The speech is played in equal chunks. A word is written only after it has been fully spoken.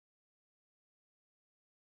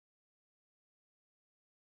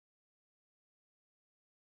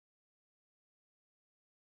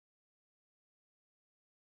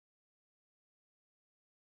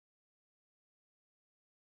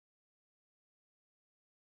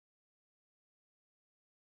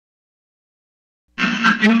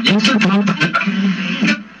The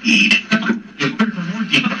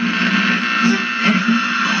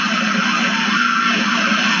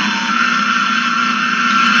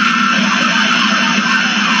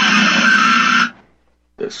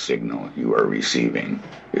signal you are receiving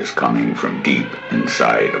is coming from deep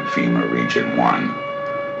inside of FEMA Region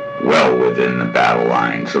 1, well within the battle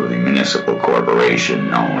lines of the municipal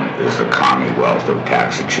corporation known as the Commonwealth of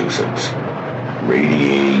Massachusetts,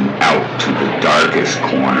 radiating out to the darkest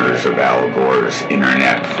corners of Al Gore's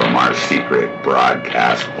internet from our secret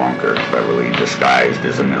broadcast bunker cleverly disguised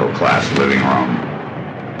as a middle-class living room.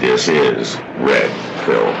 This is Red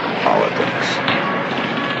Pill Politics.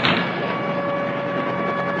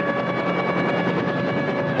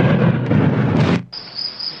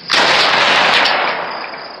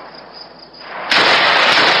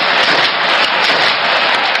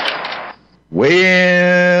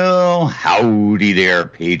 Well, howdy there,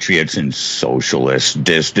 patriots and socialist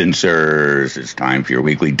distancers. It's time for your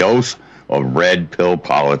weekly dose of Red Pill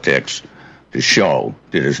Politics, the show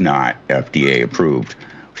that is not FDA approved,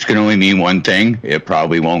 which can only mean one thing: it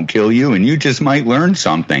probably won't kill you, and you just might learn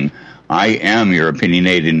something. I am your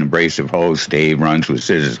opinionated and abrasive host, Dave Runs with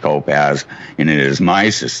Scissors Kopacz, and it is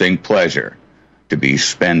my succinct pleasure to be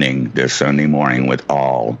spending this Sunday morning with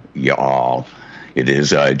all y'all. It is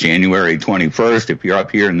January 21st. If you're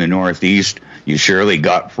up here in the Northeast, you surely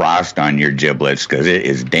got frost on your giblets because it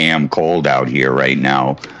is damn cold out here right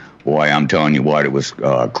now. Boy, I'm telling you what, it was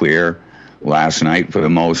clear last night for the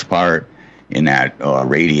most part. In that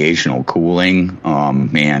radiational cooling,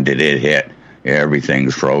 man, did it hit.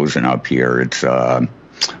 Everything's frozen up here. It's a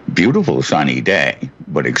beautiful sunny day,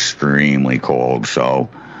 but extremely cold. So,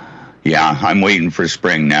 yeah, I'm waiting for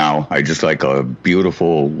spring now. I just like a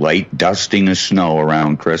beautiful light dusting of snow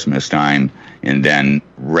around Christmas time, and then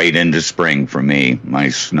right into spring for me. My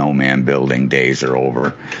snowman building days are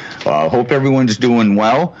over. Hope everyone's doing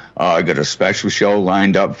well. I got a special show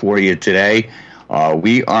lined up for you today.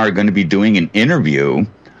 We are going to be doing an interview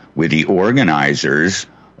with the organizers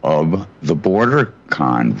of the border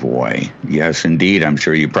convoy. Yes, indeed. I'm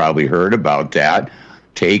sure you probably heard about that.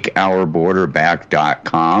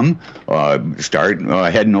 TakeOurBorderBack.com. Start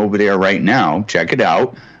heading over there right now. Check it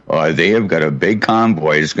out. They have got a big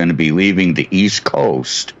convoy. It's going to be leaving the East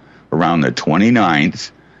Coast around the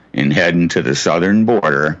 29th and heading to the southern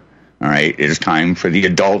border. All right, it's time for the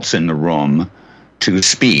adults in the room to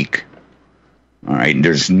speak. All right,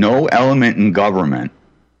 there's no element in government.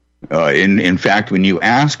 In fact, when you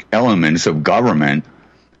ask elements of government,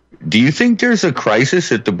 do you think there's a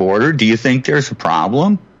crisis at the border? Do you think there's a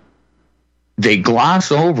problem? They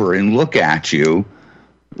gloss over and look at you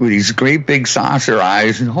with these great big saucer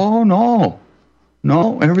eyes and, oh,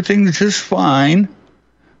 no, everything's just fine.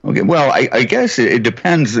 Okay, well, I guess it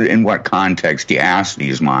depends in what context you ask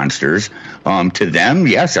these monsters. To them,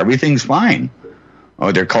 yes, everything's fine.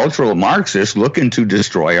 They're cultural Marxists looking to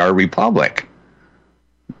destroy our republic.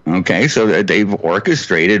 Okay, so they've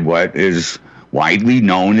orchestrated what is widely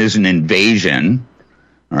known as an invasion,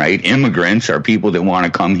 right? Immigrants are people that want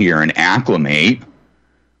to come here and acclimate.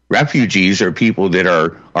 Refugees are people that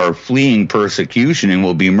are fleeing persecution and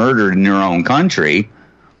will be murdered in their own country,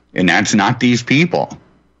 and that's not these people.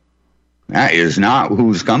 That is not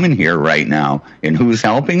who's coming here right now. And who's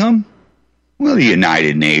helping them? Well, the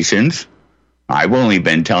United Nations. I've only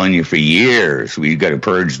been telling you for years we've got to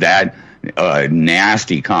purge that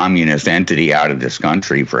nasty communist entity out of this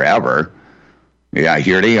country forever. Yeah,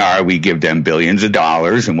 here they are. We give them billions of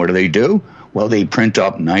dollars, and what do? Well, they print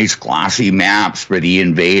up nice glossy maps for the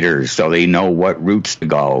invaders so they know what routes to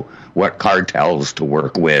go, what cartels to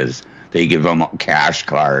work with. They give them cash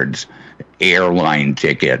cards, airline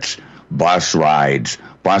tickets, bus rides,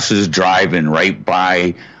 buses driving right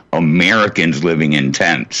by Americans living in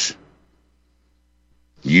tents.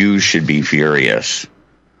 You should be furious.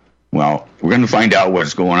 Well, we're going to find out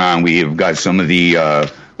what's going on. We have got some of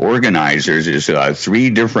the organizers. There's 3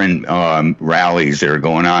 different rallies that are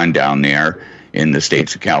going on down there in the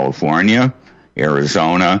states of California,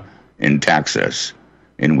 Arizona, and Texas.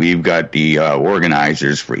 And we've got the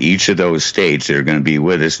organizers for each of those states that are going to be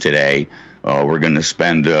with us today. We're going to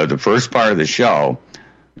spend the first part of the show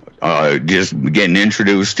just getting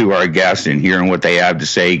introduced to our guests and hearing what they have to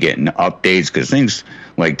say, getting updates, because things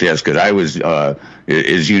like this, because I was,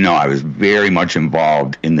 as you know, I was very much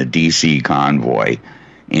involved in the D.C. convoy.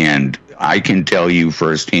 And I can tell you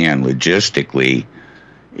firsthand, logistically,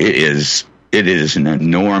 it is an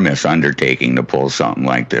enormous undertaking to pull something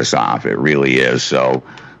like this off. It really is. So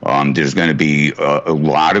there's going to be a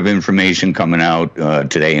lot of information coming out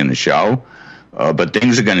today in the show. But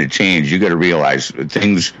things are going to change. You got to realize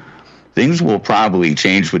things things will probably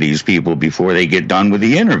change for these people before they get done with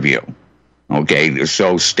the interview. Okay,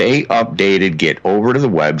 so stay updated. Get over to the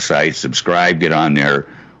website, subscribe, get on their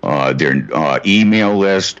email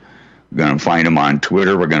list. We're going to find them on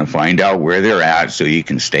Twitter. We're going to find out where they're at so you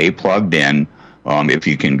can stay plugged in. If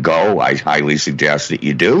you can go, I highly suggest that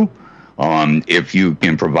you do. If you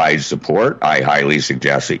can provide support, I highly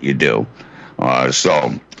suggest that you do.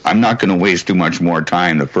 So I'm not going to waste too much more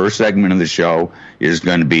time. The first segment of the show is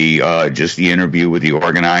going to be just the interview with the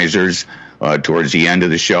organizers. Towards the end of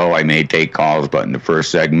the show, I may take calls, but in the first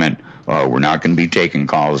segment, we're not going to be taking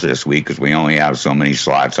calls this week because we only have so many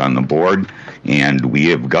slots on the board, and we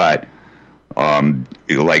have got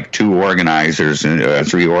like 2 organizers and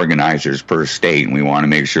 3 organizers per state, and we want to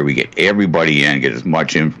make sure we get everybody in, get as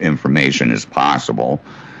much information as possible.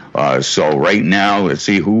 So right now, let's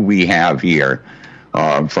see who we have here.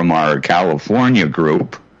 From our California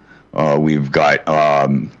group, we've got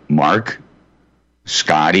Mark,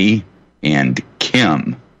 Scotty, and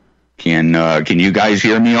Kim. Can you guys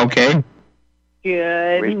hear me okay?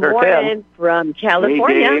 Good morning from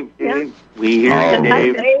California. Hey, Dave. We hear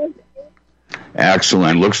you, Dave.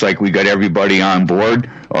 Excellent. Looks like we got everybody on board.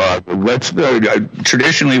 Let's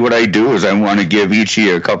traditionally what I do is I want to give each of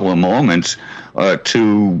you a couple of moments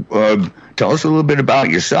to tell us a little bit about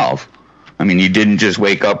yourself. I mean, you didn't just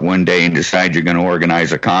wake up one day and decide you're going to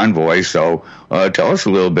organize a convoy. So tell us a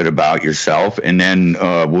little bit about yourself, and then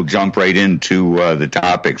we'll jump right into the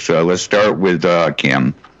topics. Let's start with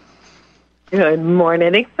Kim. Good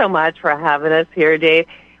morning. Thanks so much for having us here, Dave.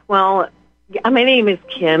 Well, my name is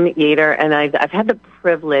Kim Yater, and I've had the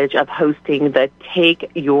privilege of hosting the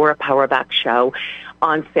Take Your Power Back show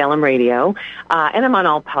on Salem Radio, and I'm on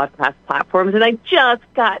all podcast platforms, and I just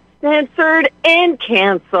got censored and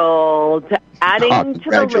canceled, adding to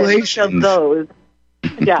the list of those.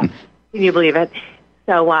 Yeah, can you believe it?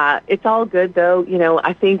 So it's all good, though. You know,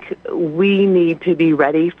 I think we need to be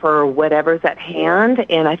ready for whatever's at hand,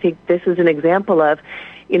 and I think this is an example of,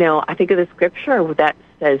 you know, I think of the scripture that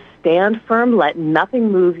says, stand firm, let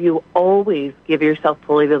nothing move you, always give yourself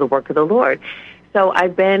fully to the work of the Lord. So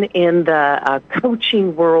I've been in the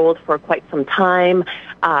coaching world for quite some time,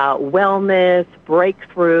 wellness,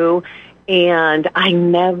 breakthrough, and I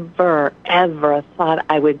never, ever thought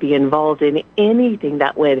I would be involved in anything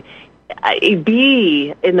that would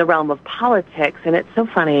be in the realm of politics. And it's so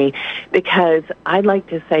funny because I'd like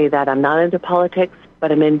to say that I'm not into politics,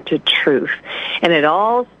 but I'm into truth. And it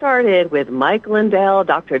all started with Mike Lindell,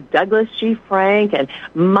 Dr. Douglas G. Frank, and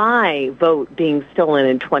my vote being stolen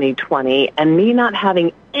in 2020, and me not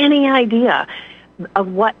having any idea of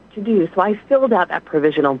what to do. So I filled out that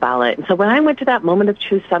provisional ballot. And so when I went to that Moment of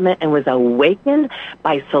Truth Summit and was awakened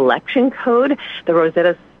by selection code, the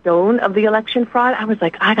Rosetta Stone of the election fraud, I was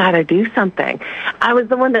like, I got to do something. I was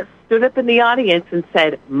the one that stood up in the audience and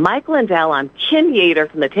said, Mike Lindell, I'm Kim Yater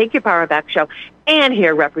from the Take Your Power Back show, and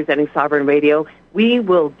here representing Sovereign Radio. We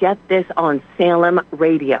will get this on Salem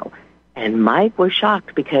Radio. And Mike was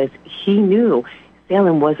shocked because he knew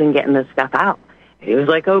Salem wasn't getting this stuff out. He was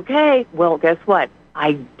like, okay, well, guess what?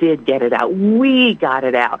 I did get it out. We got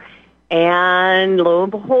it out. And lo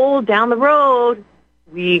and behold, down the road,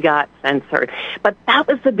 we got censored. But that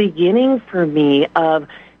was the beginning for me of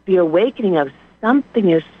the awakening of something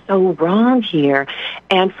is so wrong here.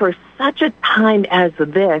 And for such a time as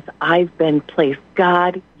this, I've been placed.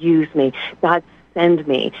 God use me. God send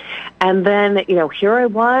me. And then, you know, here I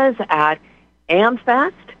was at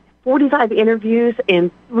AmFest, 45 interviews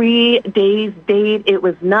in 3 days, Dave. It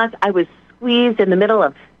was nuts. I was squeezed in the middle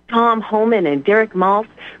of Tom Homan and Derek Maltz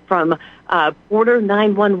from Border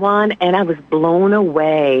 911, and I was blown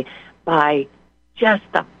away by just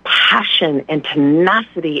the passion and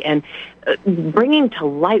tenacity and bringing to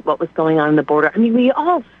light what was going on in the border. I mean, we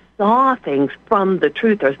all saw things from the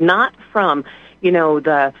truthers, not from, you know,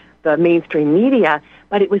 the mainstream media,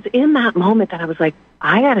 but it was in that moment that I was like,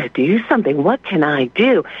 I got to do something. What can I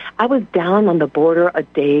do? I was down on the border a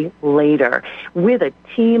day later with a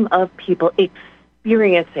team of people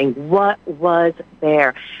experiencing what was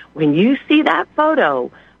there. When you see that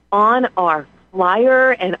photo on our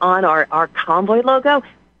flyer and on our convoy logo,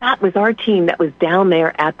 that was our team that was down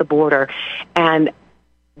there at the border. And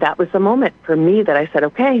that was the moment for me that I said,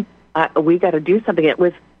 okay, we got to do something. It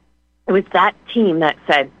was that team that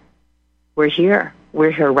said, we're here.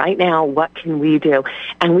 We're here right now. What can we do?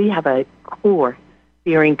 And we have a core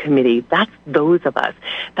steering committee. That's those of us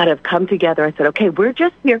that have come together and said, okay, we're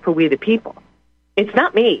just here for we the people. It's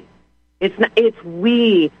not me. It's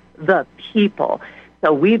we the people.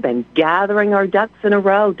 So we've been gathering our ducks in a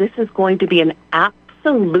row. This is going to be an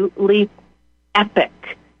absolutely epic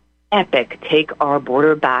Take Our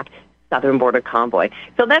Border Back Southern Border Convoy.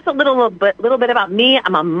 So that's a little bit about me.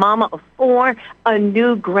 I'm a mama of 4, a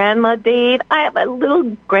new grandma, Dave. I have a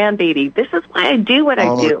little grandbaby. This is why I do what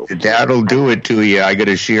I do. That'll do it to you. I got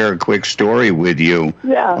to share a quick story with you.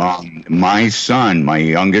 Yeah. My son, my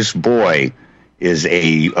youngest boy,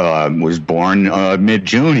 was born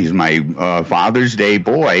mid-June. He's my Father's Day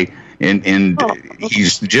boy, and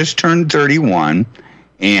he's just turned 31,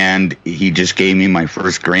 and he just gave me my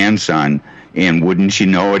first grandson. And wouldn't you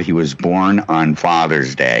know it, he was born on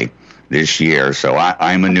Father's Day this year. So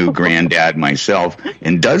I'm a new granddad myself.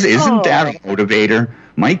 And isn't that a motivator?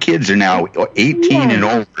 My kids are now 18 and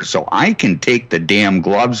over, so I can take the damn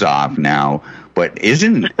gloves off now. But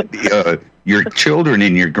isn't your children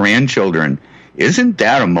and your grandchildren, isn't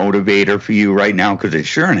that a motivator for you right now? Because it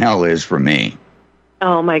sure in hell is for me.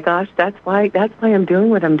 Oh my gosh, that's why I'm doing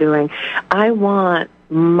what I'm doing. I want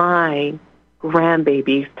my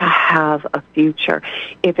grandbabies to have a future.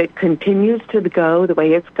 If it continues to go the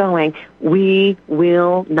way it's going, we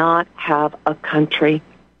will not have a country.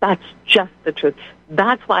 That's just the truth.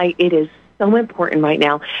 That's why it is so important right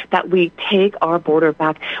now that we take our border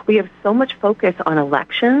back. We have so much focus on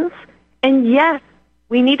elections, and yes,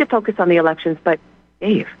 we need to focus on the elections, but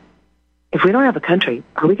Dave, if we don't have a country,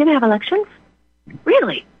 are we going to have elections?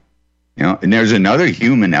 Really? You know, and there's another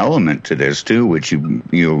human element to this too, which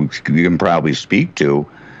you can probably speak to,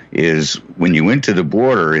 is when you went to the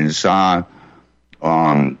border and saw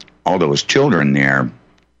all those children there.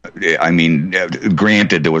 I mean,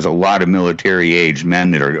 granted, there was a lot of military-age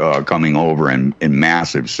men that are coming over in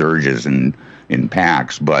massive surges and in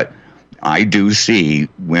packs, but I do see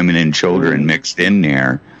women and children mixed in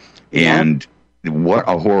there, and what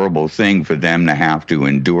a horrible thing for them to have to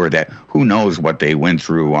endure that. Who knows what they went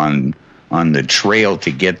through on the trail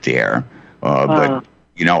to get there. But,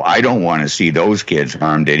 I don't want to see those kids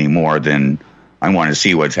harmed any more than I want to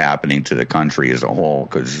see what's happening to the country as a whole,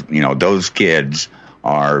 because, those kids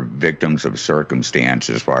are victims of circumstance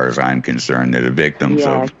as far as I'm concerned. They're the victims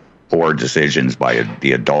of poor decisions by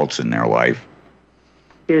the adults in their life.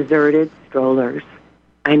 Deserted strollers.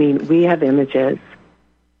 I mean, we have images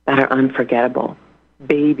that are unforgettable.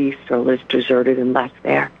 Baby strollers deserted and left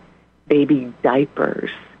there. Baby diapers.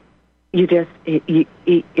 It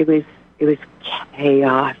was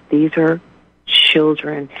chaos. These are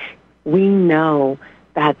children. We know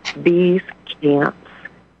that these camps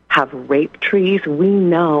have rape trees. We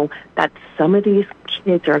know that some of these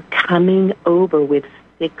kids are coming over with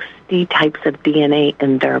 60 types of DNA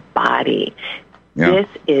in their body. Yeah. This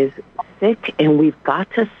is sick, and we've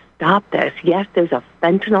got to stop this. Yes, there's a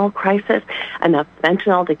fentanyl crisis, enough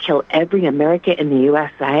fentanyl to kill every American in the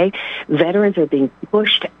USA. Veterans are being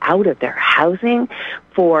pushed out of their housing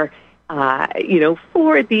for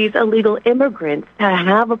these illegal immigrants to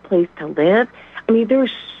have a place to live. I mean,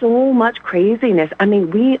 there's so much craziness. I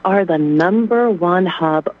mean, we are the #1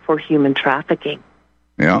 hub for human trafficking.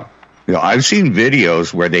 Yeah. I've seen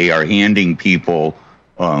videos where they are handing people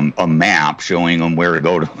a map showing them where to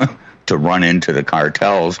go to run into the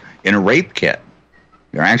cartels in a rape kit.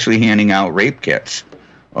 They're actually handing out rape kits.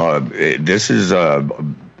 This is a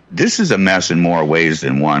mess in more ways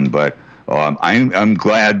than one, but I'm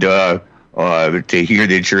glad to hear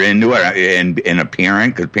that you're into it, and a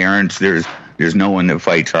parent, because parents, there's no one that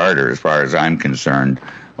fights harder as far as I'm concerned.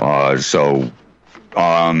 So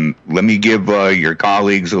let me give your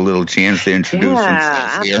colleagues a little chance to introduce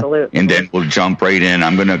themselves here, and then we'll jump right in.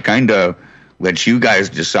 I'm going to kind of let you guys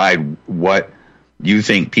decide what you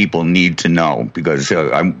think people need to know, because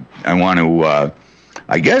I want to,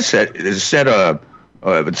 I guess,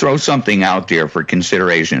 throw something out there for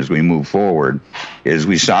consideration as we move forward. Is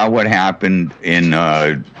we saw what happened in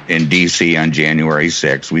D.C. on January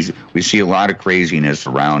 6th. We see a lot of craziness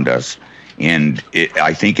around us, and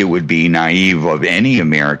I think it would be naive of any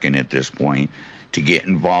American at this point to get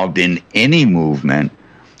involved in any movement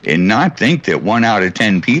and not think that 1 out of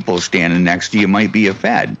 10 people standing next to you might be a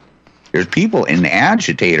Fed. There's people and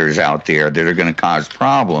agitators out there that are going to cause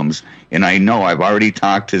problems, and I know I've already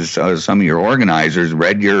talked to some of your organizers,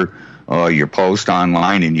 read your post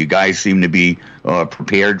online, and you guys seem to be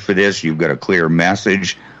prepared for this. You've got a clear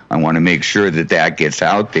message. I want to make sure that gets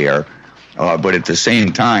out there. But at the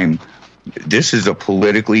same time, this is a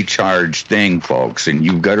politically charged thing, folks, and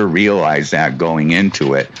you've got to realize that going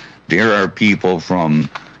into it. There are people from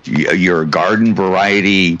your garden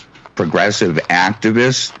variety progressive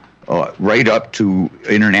activists right up to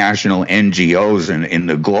international NGOs and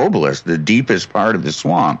the globalists, the deepest part of the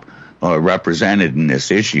swamp, represented in this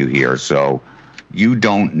issue here. So you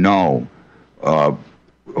don't know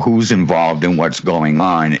who's involved in what's going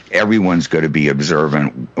on. Everyone's going to be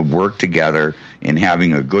observant, work together, and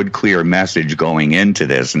having a good, clear message going into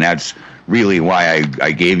this. And that's really why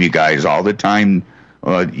I gave you guys all the time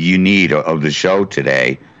you need of the show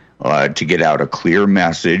today to get out a clear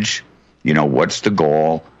message. What's the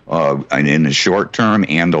goal in the short term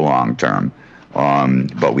and the long term.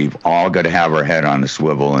 But we've all got to have our head on the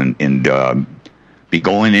swivel and be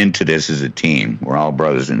going into this as a team. We're all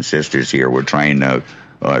brothers and sisters here. We're trying to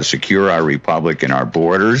secure our republic and our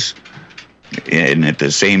borders. And at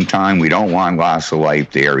the same time, we don't want loss of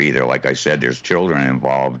life there either. Like I said, there's children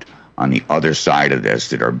involved on the other side of this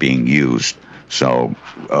that are being used. So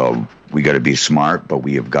we got to be smart, but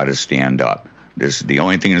we have got to stand up. The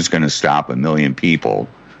only thing that's going to stop 1 million people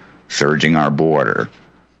surging our border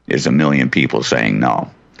is 1 million people saying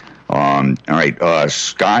no. All right,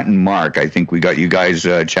 Scott and Mark, I think we got you guys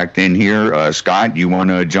checked in here. Scott, you want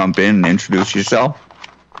to jump in and introduce yourself?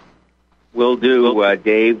 Will do,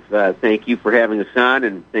 Dave. Thank you for having us on,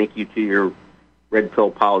 and thank you to your Red Pill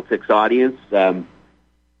Politics audience.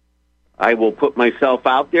 I will put myself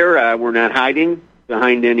out there. We're not hiding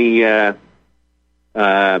behind any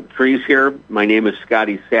trees here. My name is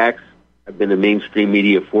Scotty Sachs. I've been in mainstream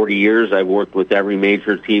media 40 years. I've worked with every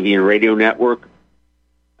major TV and radio network.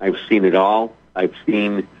 I've seen it all. I've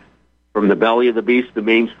seen from the belly of the beast, the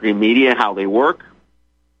mainstream media, how they work,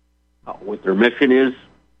 what their mission is,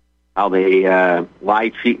 how they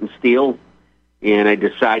lie, cheat, and steal. And I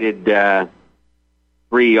decided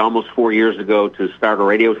almost 4 years ago to start a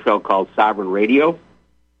radio show called Sovereign Radio.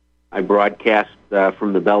 I broadcast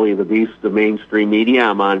from the belly of the beast, the mainstream media.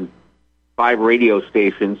 I'm on 5 radio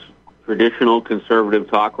stations, traditional conservative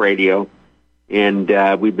talk radio,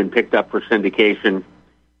 and we've been picked up for syndication,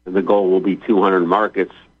 and the goal will be 200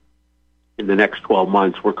 markets in the next 12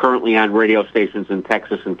 months. We're currently on radio stations in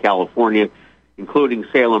Texas and California, including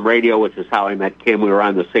Salem Radio, which is how I met Kim. We were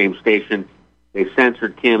on the same station. They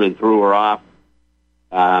censored Kim and threw her off.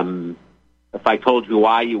 If I told you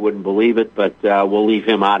why, you wouldn't believe it, but we'll leave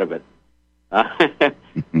him out of it.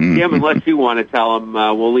 Kim, unless you want to tell him,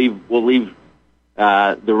 we'll leave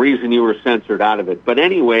the reason you were censored out of it. But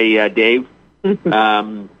anyway, Dave,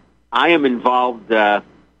 I am involved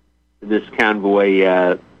in this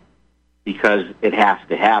convoy because it has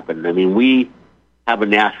to happen. I mean, we have a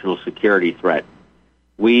national security threat.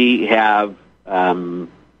 We have a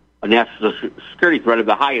national security threat of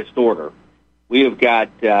the highest order. We have got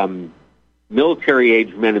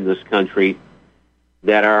military-age men in this country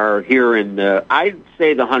that are here in I'd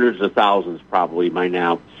say the hundreds of thousands probably by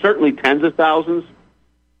now. Certainly tens of thousands,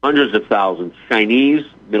 hundreds of thousands. Chinese,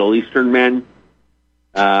 Middle Eastern men,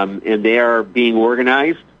 and they are being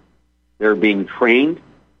organized. They're being trained.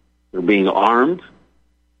 They're being armed.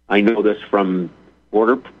 I know this from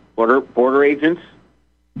border agents,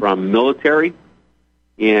 from military.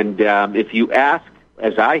 And if you ask,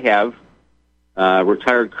 as I have,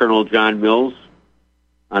 retired Colonel John Mills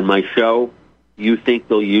on my show, you think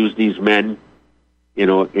they'll use these men,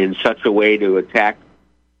 in such a way to attack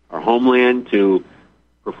our homeland, to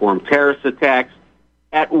perform terrorist attacks,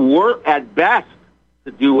 at best,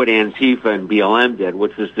 to do what Antifa and BLM did,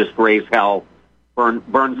 which is just raise hell, burn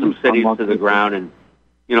some cities to the ground, and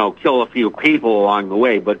kill a few people along the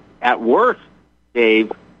way. But at worst,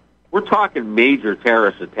 Dave, we're talking major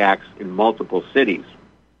terrorist attacks in multiple cities.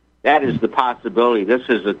 That is the possibility. This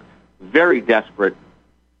is a very desperate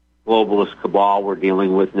globalist cabal we're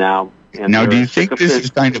dealing with now. And now, do you think this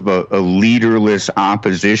is kind of a leaderless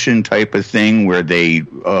opposition type of thing where they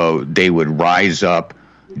would rise up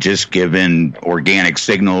just given organic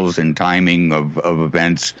signals and timing of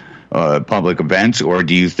events, public events, or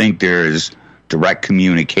do you think there is direct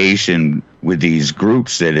communication with these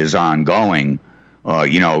groups that is ongoing,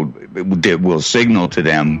 that will signal to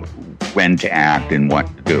them when to act and what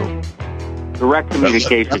to do? Direct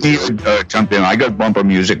communication. Let me jump in. I got bumper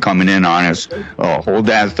music coming in on us. Hold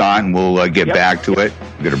that thought, and we'll get back to it.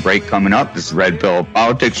 We've got a break coming up. This is Red Pill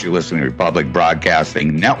Politics. You're listening to Republic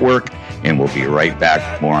Broadcasting Network, and we'll be right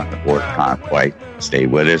back. More on the border convoy. Stay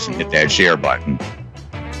with us and hit that share button.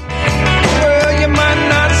 Well, you might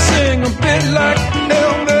not sing a bit like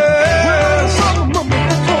Elvis,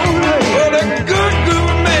 but a good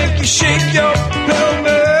groove make you shake your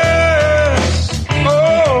pelvis.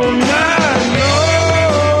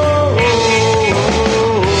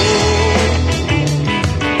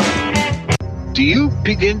 Do you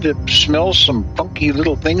begin to smell some funky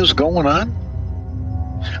little things going on?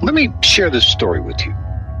 Let me share this story with you.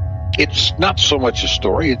 It's not so much a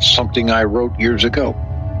story, it's something I wrote years ago.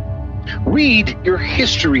 Read your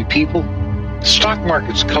history, people. Stock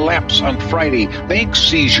markets collapse on Friday. Bank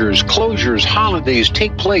seizures, closures, holidays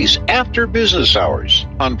take place after business hours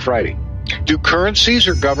on Friday. Do currencies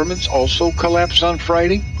or governments also collapse on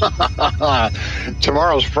Friday?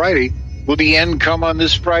 Tomorrow's Friday. Will the end come on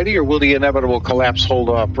this Friday, or will the inevitable collapse hold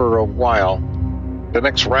off for a while? The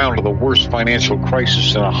next round of the worst financial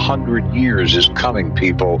crisis in 100 years is coming,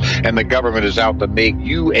 people, and the government is out to make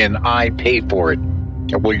you and I pay for it.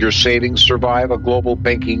 And will your savings survive a global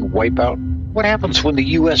banking wipeout? What happens when the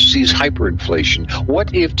U.S. sees hyperinflation?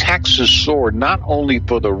 What if taxes soar not only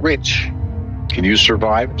for the rich? Can you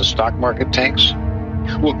survive if the stock market tanks?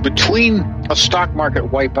 Look, between a stock market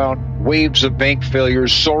wipeout, waves of bank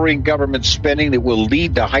failures, soaring government spending that will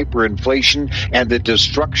lead to hyperinflation, and the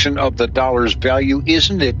destruction of the dollar's value,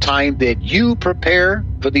 isn't it time that you prepare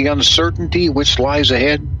for the uncertainty which lies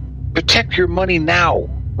ahead? Protect your money now,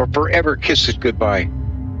 or forever kiss it goodbye.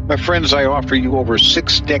 My friends, I offer you over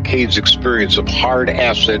 6 decades experience of hard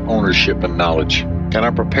asset ownership and knowledge, and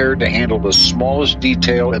I'm prepared to handle the smallest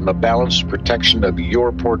detail in the balanced protection of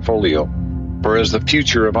your portfolio. For as the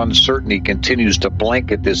future of uncertainty continues to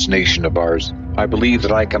blanket this nation of ours, I believe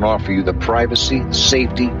that I can offer you the privacy,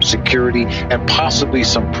 safety, security, and possibly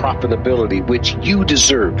some profitability which you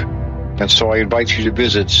deserve. And so I invite you to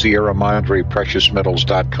visit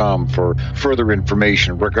SierraMadrePreciousMetals.com for further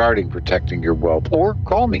information regarding protecting your wealth, or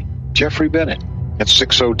call me, Jeffrey Bennett, at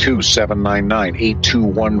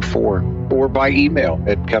 602-799-8214, or by email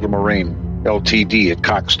at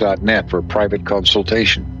kettlemoraineltd@cox.net for private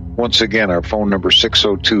consultation. Once again, our phone number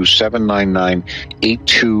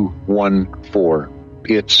 602-799-8214.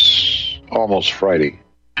 It's almost Friday.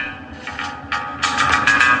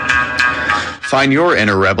 Find your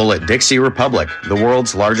inner rebel at Dixie Republic, the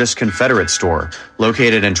world's largest Confederate store,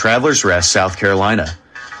 located in Travelers Rest, South Carolina.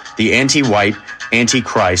 The anti-white,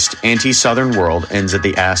 anti-Christ, anti-Southern world ends at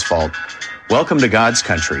the asphalt. Welcome to God's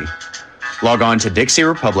country. Log on to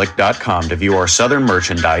DixieRepublic.com to view our Southern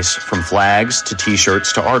merchandise, from flags to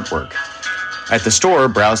T-shirts to artwork. At the store,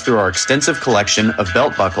 browse through our extensive collection of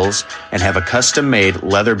belt buckles and have a custom-made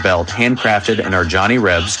leather belt handcrafted in our Johnny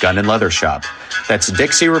Reb's Gun and Leather Shop. That's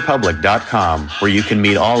DixieRepublic.com, where you can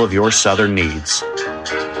meet all of your Southern needs.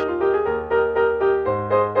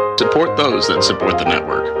 Support those that support the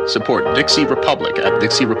network. Support Dixie Republic at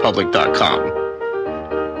DixieRepublic.com.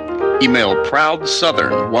 Email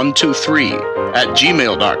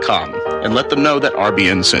ProudSouthern123@gmail.com and let them know that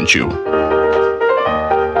RBN sent you.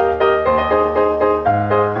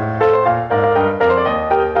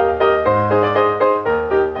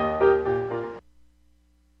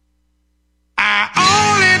 I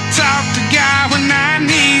only talk to God when I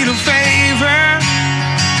need a favor,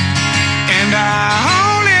 and I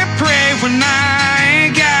only pray when I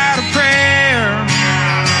ain't got a prayer.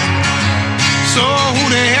 So who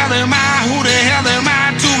the hell am I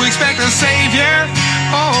to expect a savior?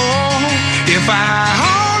 Oh, if I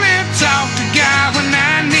only talk to God when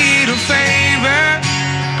I need a favor.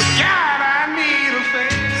 God, I need a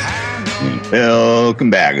favor.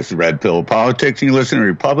 Welcome back. It's the Red Pill Politics, and you listen to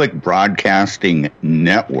Republic Broadcasting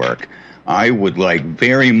Network. I would like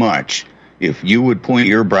very much if you would point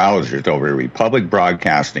your browsers over to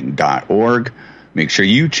republicbroadcasting.org. Make sure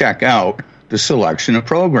you check out the selection of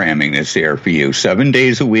programming that's there for you. 7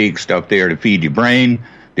 days a week, stuff there to feed your brain.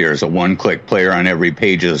 There's a one-click player on every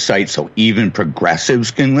page of the site, so even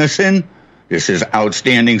progressives can listen. This is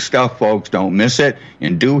outstanding stuff, folks. Don't miss it.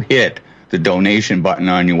 And do hit the donation button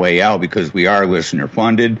on your way out, because we are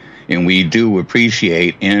listener-funded, and we do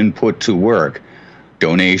appreciate and put to work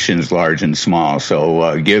donations large and small.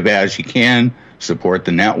 So give as you can, support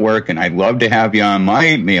the network, and I'd love to have you on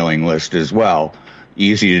my mailing list as well.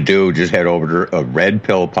 Easy to do. Just head over to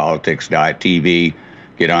redpillpolitics.tv,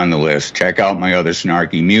 get on the list, check out my other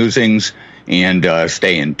snarky musings, and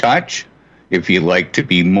stay in touch. If you'd like to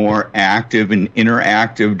be more active and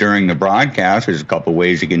interactive during the broadcast, there's a couple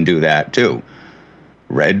ways you can do that too.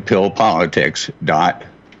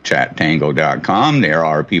 redpillpolitics.chattango.com. There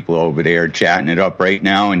are people over there chatting it up right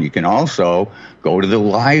now, and you can also go to the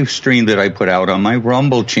live stream that I put out on my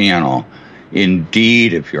Rumble channel.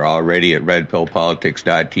 Indeed, if you're already at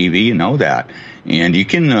redpillpolitics.tv, you know that. And you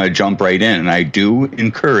can jump right in. And I do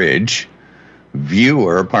encourage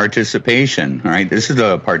viewer participation. All right, this is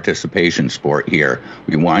a participation sport here.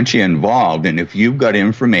 We want you involved. And if you've got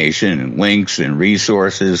information and links and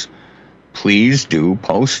resources, please do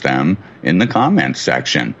post them in the comments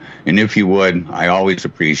section. And if you would, I always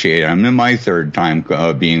appreciate it. I'm in my third time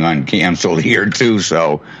being uncanceled here, too.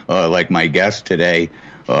 So like my guest today,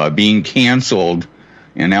 being canceled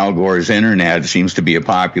in Al Gore's internet seems to be a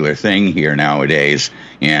popular thing here nowadays.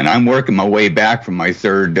 And I'm working my way back from my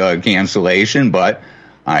third cancellation, but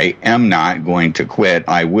I am not going to quit.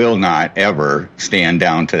 I will not ever stand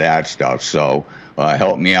down to that stuff. So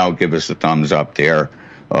help me out. Give us a thumbs up there.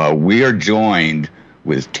 We are joined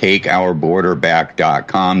with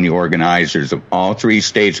TakeOurBorderBack.com. The organizers of all 3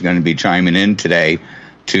 states are going to be chiming in today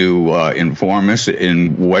to inform us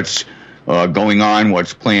in what's going on,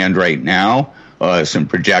 what's planned right now, some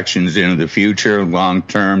projections into the future,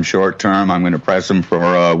 long-term, short-term. I'm going to press them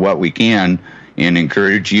for what we can and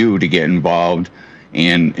encourage you to get involved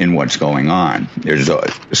in what's going on. There's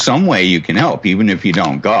some way you can help, even if you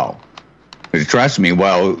don't go. Because trust me,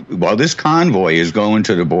 while this convoy is going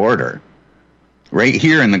to the border, right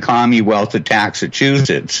here in the Commonwealth of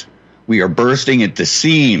Massachusetts, we are bursting at the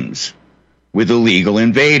seams with illegal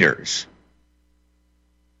invaders.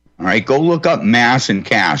 All right, go look up mass and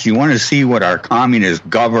cash. You want to see what our communist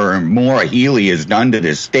governor, Maura Healey, has done to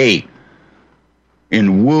this state.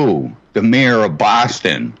 In Wu, the mayor of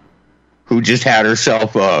Boston, who just had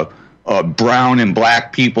herself a brown and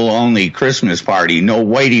black people only Christmas party, no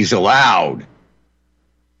whiteys allowed.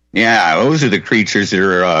 Yeah, those are the creatures that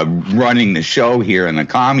are running the show here in the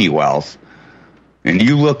Commonwealth. And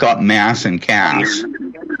you look up mass and cash,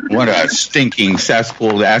 what a stinking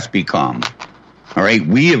cesspool that's become. All right,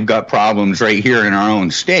 we have got problems right here in our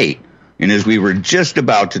own state. And as we were just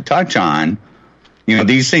about to touch on,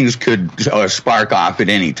 these things could spark off at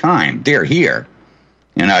any time. They're here.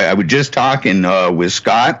 And I was just talking with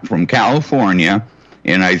Scott from California,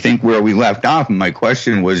 and I think where we left off, and my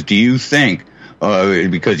question was, do you think,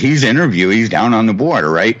 because he's down on the border,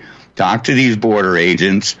 right? Talk to these border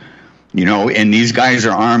agents, and these guys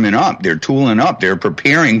are arming up. They're tooling up. They're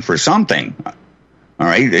preparing for something. All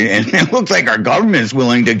right. And it looks like our government is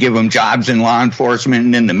willing to give them jobs in law enforcement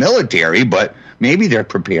and in the military, but maybe they're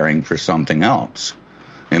preparing for something else.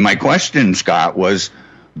 And my question, Scott, was,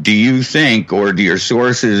 do you think, or do your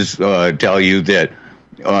sources tell you that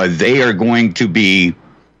they are going to be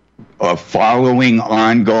following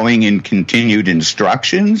ongoing and continued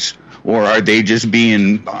instructions, or are they just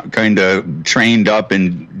being kind of trained up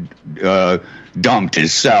and dumped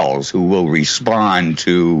as cells who will respond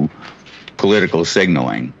to political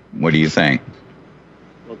signaling? What do you think?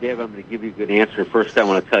 Well, Dave, I'm going to give you a good answer. First, I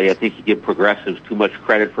want to tell you, I think you give progressives too much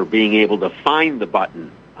credit for being able to find the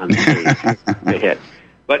button on the page to hit.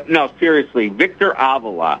 But no, seriously, Victor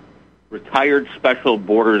Avila, retired Special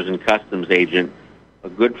Borders and Customs agent, a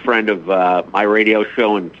good friend of my radio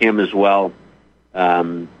show and Kim as well.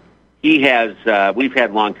 We've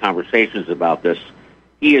had long conversations about this.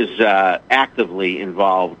 He is actively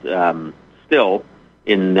involved still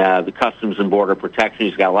in the Customs and Border Protection.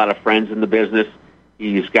 He's got a lot of friends in the business.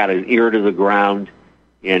 He's got an ear to the ground.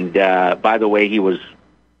 And by the way, he was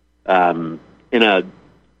in a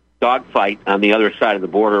dogfight on the other side of the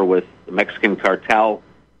border with the Mexican cartel.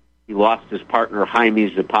 He lost his partner,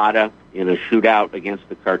 Jaime Zapata, in a shootout against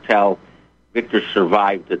the cartel. Victor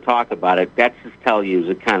survived to talk about it. That just tells you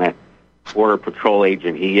the kind of Border Patrol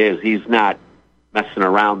agent he is. He's not messing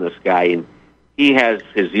around, this guy, and he has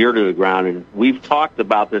his ear to the ground, and we've talked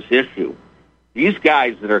about this issue. These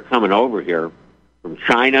guys that are coming over here from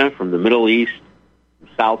China, from the Middle East, from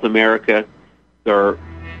South America, they're,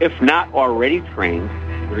 if not already trained,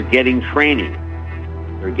 they're getting training.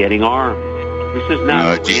 They're getting armed. This is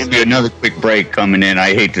not just another quick break coming in.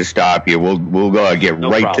 I hate to stop you. We'll get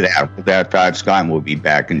right problem. To that thought, Scott, and we'll be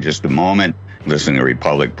back in just a moment. Listening to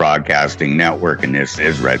Republic Broadcasting Network, and this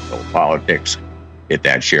is Red Pill Politics. Hit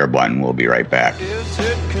that share button. We'll be right back. Is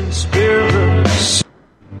it conspiracy?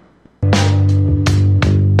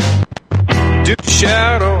 Do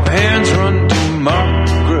shadow hands run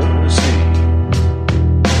democracy?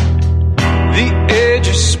 The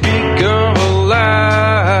edges speak of a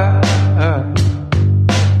lie,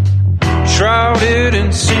 shrouded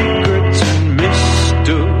in secrets and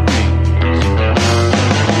mysteries.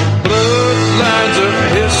 Bloodlines of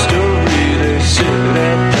history, they sit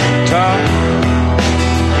at the top,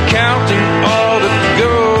 counting all the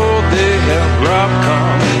gold they have robbed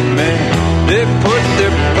common man. They put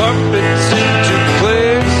their puppets into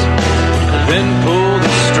place, then pull the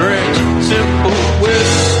strings. Simple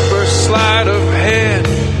whisper, sleight of hand,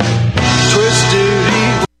 twisted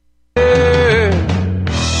evil.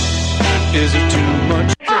 Is it too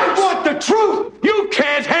much? I want the truth! You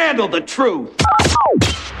can't handle the truth!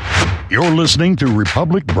 You're listening to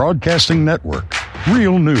Republic Broadcasting Network.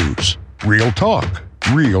 Real news, real talk,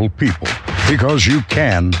 real people. Because you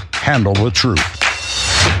can handle the truth.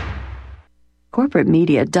 Corporate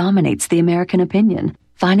media dominates the American opinion.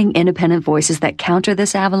 Finding independent voices that counter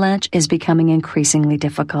this avalanche is becoming increasingly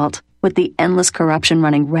difficult. With the endless corruption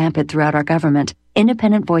running rampant throughout our government,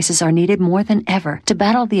 independent voices are needed more than ever to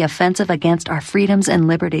battle the offensive against our freedoms and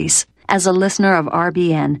liberties. As a listener of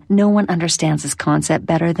RBN, no one understands this concept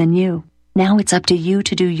better than you. Now it's up to you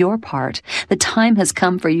to do your part. The time has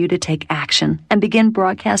come for you to take action and begin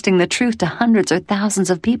broadcasting the truth to hundreds or thousands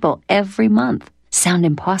of people every month. Sound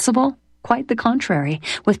impossible? Quite the contrary.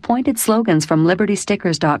 With pointed slogans from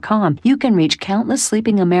LibertyStickers.com, you can reach countless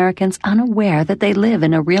sleeping Americans unaware that they live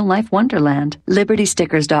in a real-life wonderland.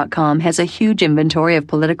 LibertyStickers.com has a huge inventory of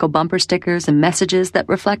political bumper stickers and messages that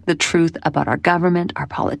reflect the truth about our government, our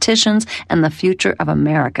politicians, and the future of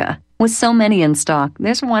America. With so many in stock,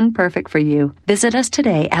 there's one perfect for you. Visit us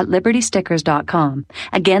today at LibertyStickers.com.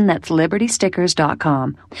 Again, that's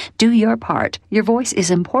LibertyStickers.com. Do your part. Your voice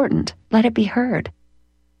is important. Let it be heard.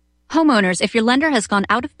 Homeowners, if your lender has gone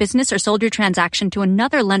out of business or sold your transaction to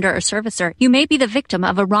another lender or servicer, you may be the victim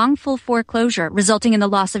of a wrongful foreclosure resulting in the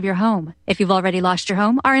loss of your home. If you've already lost your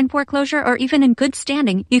home, are in foreclosure, or even in good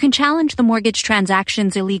standing, you can challenge the mortgage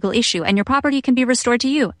transaction's illegal issue and your property can be restored to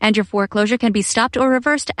you, and your foreclosure can be stopped or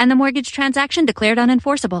reversed and the mortgage transaction declared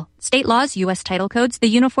unenforceable. State laws, U.S. title codes, the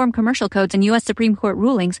Uniform Commercial Codes, and U.S. Supreme Court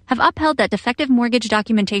rulings have upheld that defective mortgage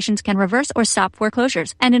documentations can reverse or stop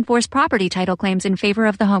foreclosures and enforce property title claims in favor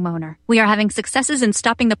of the homeowner. We are having successes in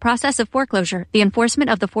stopping the process of foreclosure, the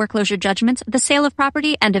enforcement of the foreclosure judgments, the sale of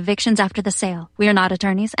property, and evictions after the sale. We are not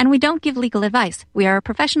attorneys, and we don't give legal advice. We are a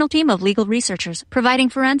professional team of legal researchers, providing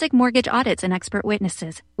forensic mortgage audits and expert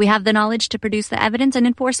witnesses. We have the knowledge to produce the evidence and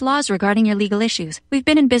enforce laws regarding your legal issues. We've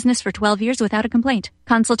been in business for 12 years without a complaint.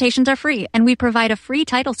 Consultations are free, and we provide a free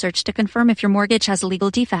title search to confirm if your mortgage has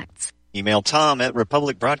legal defects. Email Tom at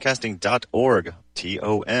republicbroadcasting.org.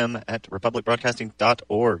 TOM at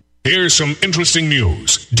republicbroadcasting.org. Here's some interesting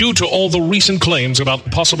news. Due to all the recent claims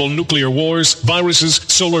about possible nuclear wars, viruses,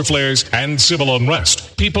 solar flares, and civil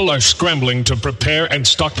unrest, people are scrambling to prepare and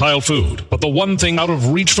stockpile food. But the one thing out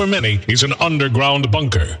of reach for many is an underground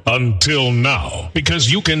bunker. Until now.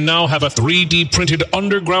 Because you can now have a 3D printed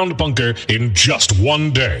underground bunker in just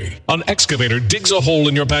one day. An excavator digs a hole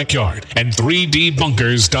in your backyard, and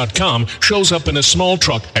 3dbunkers.com shows up in a small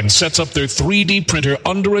truck and sets up their 3D printer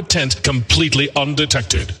under a tent completely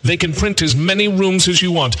undetected. They can print as many rooms as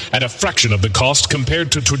you want at a fraction of the cost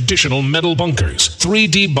compared to traditional metal bunkers.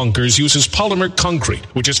 3D Bunkers uses polymer concrete,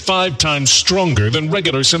 which is 5 times stronger than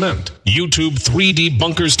regular cement. YouTube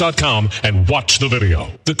 3dbunkers.com and watch the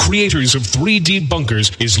video. The creators of 3D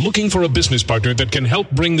Bunkers is looking for a business partner that can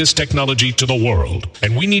help bring this technology to the world.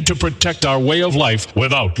 And we need to protect our way of life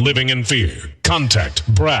without living in fear. Contact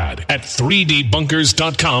Brad at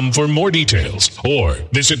 3dbunkers.com for more details, or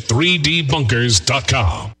visit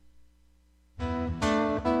 3dbunkers.com.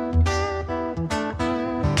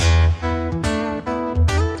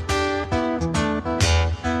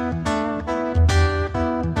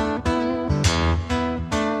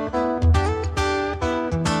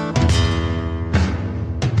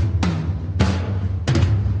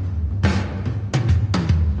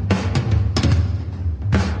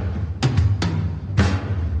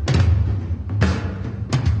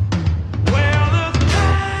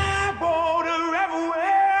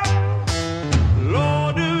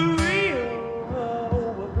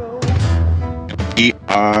 We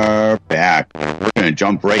are back. We're going to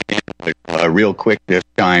jump right into it real quick this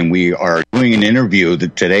time. We are doing an interview.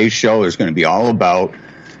 Today's show is going to be all about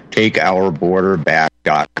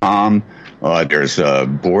takeourborderback.com. There's a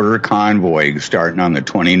border convoy starting on the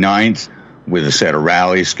 29th with a set of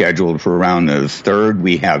rallies scheduled for around the 3rd.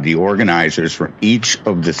 We have the organizers from each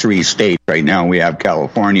of the 3 states. Right now we have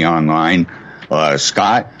California online.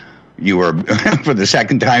 Scott, you were, for the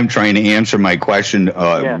second time, trying to answer my question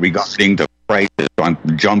regarding the prices.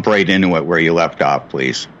 Jump right into it where you left off,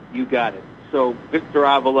 please. You got it. So Victor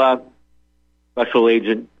Avila, Special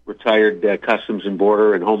Agent, retired Customs and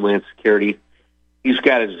Border and Homeland Security. He's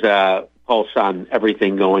got his pulse on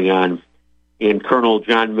everything going on. And Colonel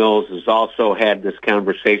John Mills has also had this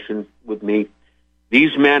conversation with me.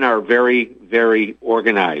 These men are very, very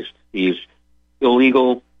organized. These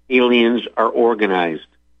illegal aliens are organized,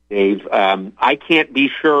 Dave. I can't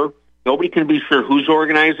be sure. Nobody can be sure who's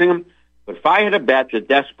organizing them. But if I had a bet, the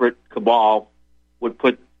desperate cabal would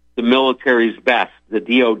put the military's best, the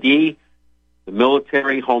DOD, the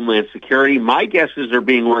military, Homeland Security. My guess is they're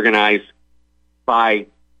being organized by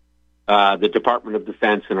the Department of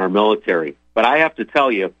Defense and our military. But I have to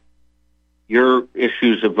tell you, your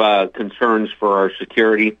issues of concerns for our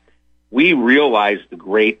security, we realize the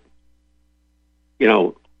great,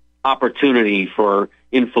 opportunity for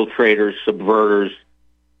infiltrators, subverters,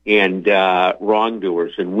 and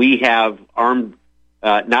wrongdoers. And we have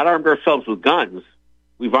not armed ourselves with guns.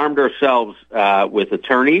 We've armed ourselves with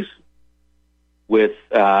attorneys, with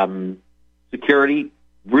security,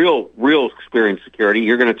 real experienced security.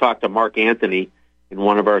 You're going to talk to Mark Anthony in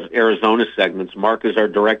one of our Arizona segments. Mark is our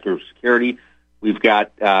director of security. We've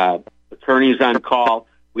got attorneys on call.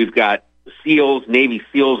 We've got SEALs, Navy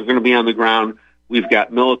SEALs are going to be on the ground. We've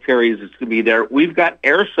got militaries that's going to be there. We've got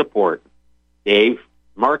air support, Dave.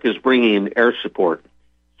 Mark is bringing in air support.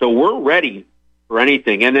 So we're ready for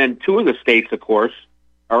anything. And then 2 of the states, of course,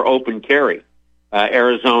 are open carry,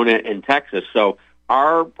 Arizona and Texas. So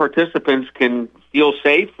our participants can feel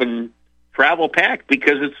safe and travel packed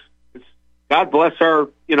because it's God bless our,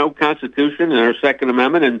 Constitution and our Second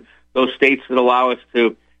Amendment and those states that allow us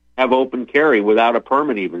to have open carry without a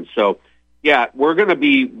permit even. So, yeah, we're going to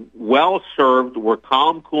be well served. We're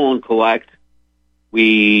calm, cool, and collect.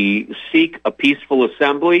 We seek a peaceful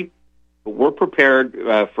assembly, but we're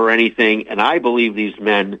prepared for anything. And I believe these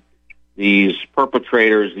men, these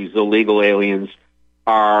perpetrators, these illegal aliens,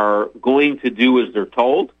 are going to do as they're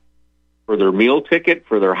told for their meal ticket,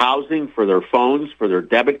 for their housing, for their phones, for their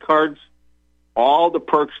debit cards. All the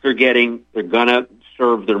perks they're getting, they're going to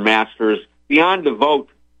serve their masters. Beyond the vote,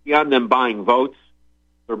 beyond them buying votes,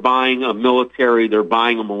 they're buying a military, they're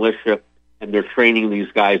buying a militia, and they're training these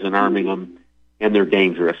guys and arming them, and they're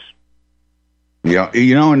dangerous. Yeah,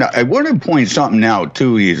 and I want to point something out,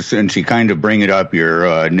 too, since you kind of bring it up,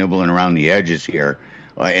 you're nibbling around the edges here.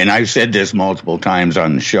 And I've said this multiple times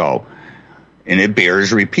on the show, and it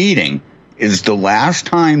bears repeating, is the last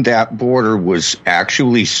time that border was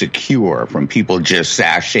actually secure from people just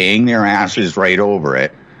sashaying their asses right over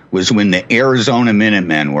it was when the Arizona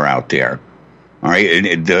Minutemen were out there. All right,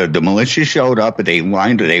 and the militia showed up, and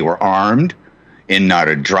they were armed, and not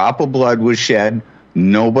a drop of blood was shed.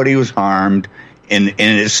 Nobody was harmed, and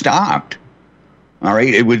it stopped. All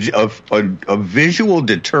right, it was a visual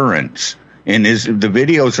deterrence. And the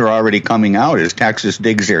videos are already coming out as Texas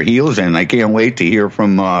digs their heels in. I can't wait to hear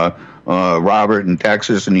from Robert in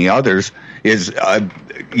Texas and the others.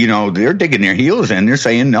 They're digging their heels in. They're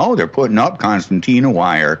saying no. They're putting up concertina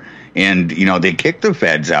wire, and they kicked the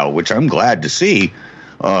feds out, which I'm glad to see.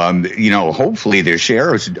 Hopefully their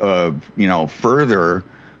sheriffs, further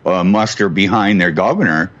muster behind their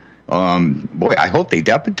governor. Boy, I hope they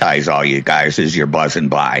deputize all you guys as you're buzzing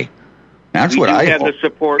by. That's what I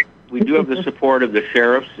hope. We do have the support of the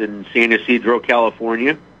sheriffs in San Ysidro,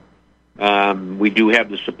 California. We do have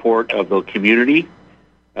the support of the community,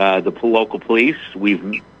 the local police.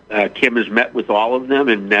 Kim has met with all of them,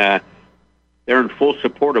 and they're in full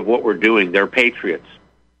support of what we're doing. They're patriots.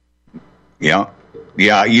 Yeah.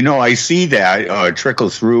 I see that trickle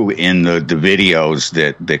through in the videos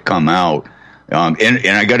that come out. And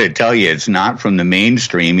I got to tell you, it's not from the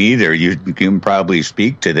mainstream either. You can probably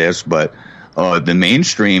speak to this, but the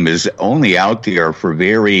mainstream is only out there for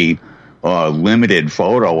very limited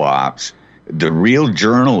photo ops. The real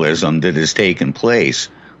journalism that has taken place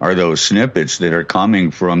are those snippets that are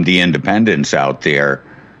coming from the independents out there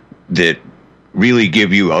that really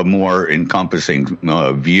give you a more encompassing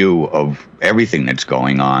view of everything that's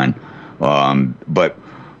going on. But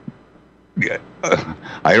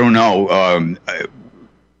I don't know.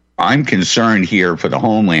 I'm concerned here for the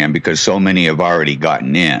homeland because so many have already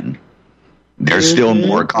gotten in. There's still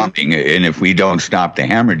more coming, and if we don't stop the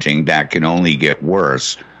hemorrhaging, that can only get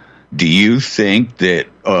worse. Do you think that,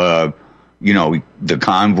 the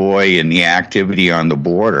convoy and the activity on the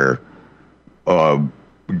border,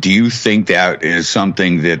 do you think that is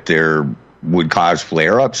something that there would cause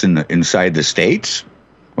flare-ups inside the states?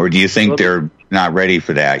 Or do you think they're not ready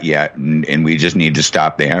for that yet, and we just need to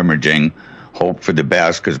stop the hemorrhaging, hope for the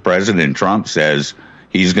best? Because President Trump says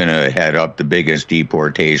he's going to head up the biggest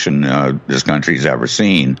deportation this country's ever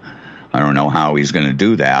seen. I don't know how he's going to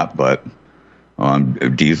do that, but what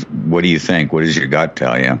do you think? What does your gut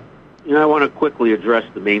tell you? I want to quickly address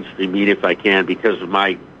the mainstream media if I can, because of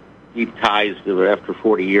my deep ties to it. After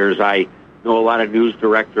 40 years, I know a lot of news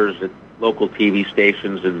directors at local TV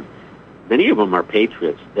stations, and many of them are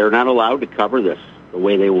patriots. They're not allowed to cover this the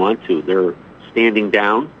way they want to. They're standing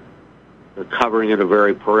down. They're covering at a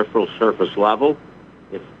very peripheral surface level.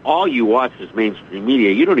 If all you watch is mainstream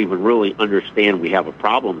media, you don't even really understand we have a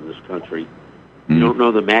problem in this country. You don't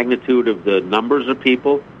know the magnitude of the numbers of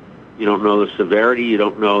people. You don't know the severity. You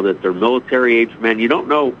don't know that they're military-age men. You don't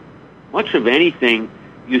know much of anything.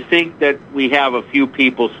 You think that we have a few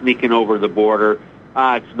people sneaking over the border.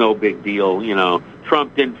 It's no big deal.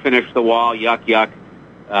 Trump didn't finish the wall. Yuck, yuck.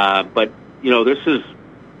 But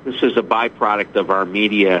this is a byproduct of our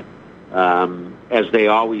media, as they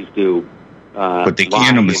always do. But the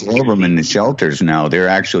animals love them in the shelters now. They're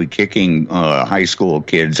actually kicking high school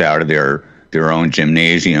kids out of their own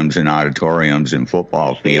gymnasiums and auditoriums and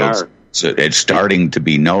football fields. So it's starting to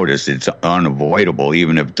be noticed. It's unavoidable,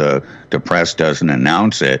 even if the press doesn't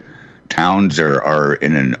announce it. towns are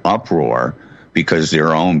in an uproar because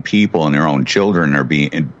their own people and their own children are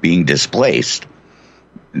being displaced.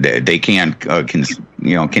 They can't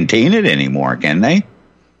contain it anymore, can they?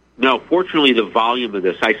 No, fortunately, the volume of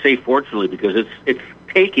this, I say fortunately because it's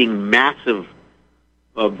taking massive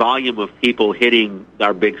volume of people hitting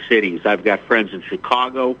our big cities. I've got friends in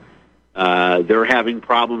Chicago. They're having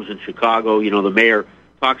problems in Chicago. You know, the mayor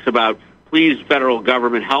talks about, please, federal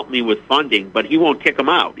government, help me with funding, but he won't kick them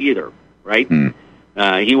out either, right?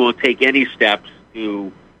 He won't take any steps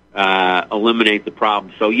to eliminate the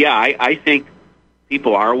problem. So, yeah, I think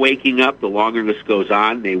people are waking up. The longer this goes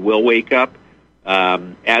on, they will wake up.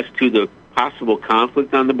 As to the possible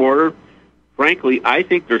conflict on the border, frankly, I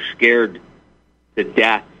think they're scared to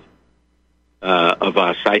death of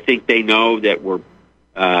us. I think they know that we're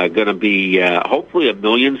going to be hopefully 1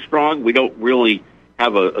 million strong. We don't really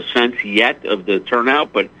have a sense yet of the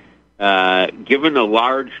turnout, but given the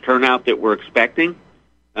large turnout that we're expecting,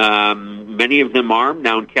 many of them armed.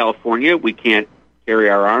 Now in California, we can't carry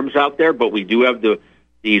our arms out there, but we do have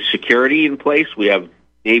the security in place. We have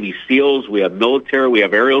Navy SEALs, we have military, we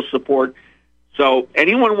have aerial support. So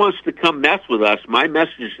anyone wants to come mess with us, my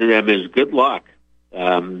message to them is good luck.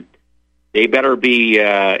 They better be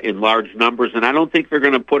in large numbers, and I don't think they're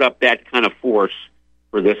going to put up that kind of force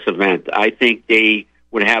for this event. I think they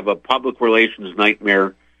would have a public relations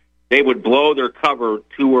nightmare. They would blow their cover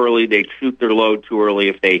too early. They'd shoot their load too early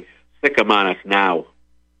if they stick them on us now.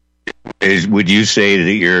 Would you say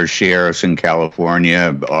that your sheriffs in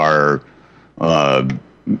California are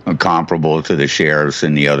comparable to the sheriffs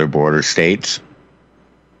in the other border states?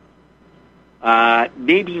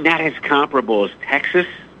 Maybe not as comparable as Texas,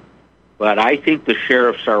 but I think the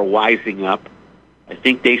sheriffs are wising up. I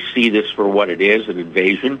think they see this for what it is, an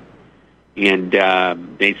invasion, and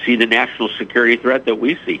they see the national security threat that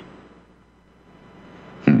we see.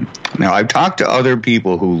 Now, I've talked to other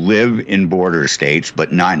people who live in border states,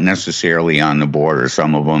 but not necessarily on the border.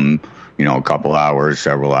 Some of them, a couple hours,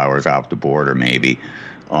 several hours off the border, maybe.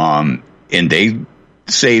 And they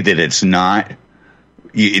say that it's not,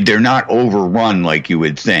 they're not overrun like you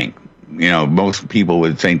would think. Most people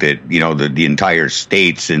would think that, the entire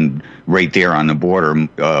states and right there on the border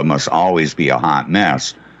must always be a hot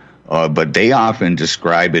mess. But they often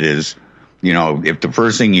describe it as, if the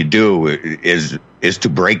first thing you do is to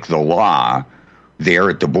break the law there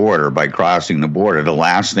at the border by crossing the border, the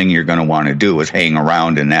last thing you're going to want to do is hang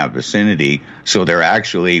around in that vicinity. So they're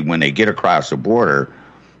actually, when they get across the border,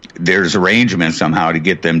 there's arrangements somehow to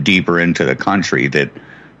get them deeper into the country, that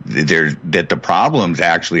the problems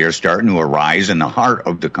actually are starting to arise in the heart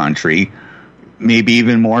of the country, maybe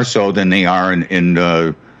even more so than they are in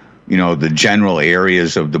the general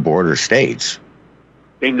areas of the border states.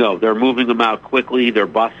 Bingo. They're moving them out quickly. They're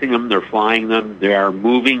busing them. They're flying them. They are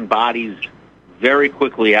moving bodies very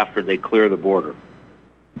quickly after they clear the border.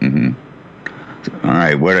 Mm-hmm. All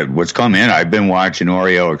right. What's come in? I've been watching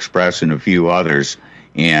Oreo Express and a few others,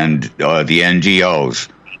 and the NGOs.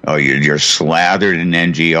 You're slathered in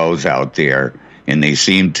NGOs out there, and they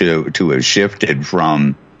seem to have shifted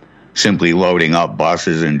from simply loading up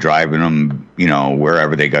buses and driving them,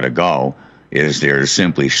 wherever they got to go. Is they're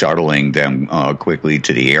simply shuttling them quickly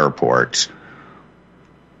to the airports,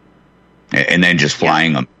 and then just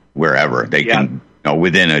flying them wherever they can.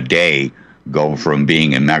 Within a day, go from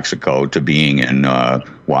being in Mexico to being in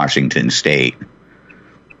Washington State.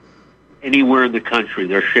 Anywhere in the country,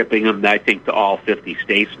 they're shipping them, I think, to all 50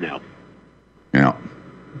 states now. Yeah.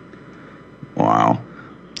 Wow.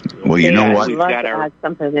 Well, you know what? I'd love to add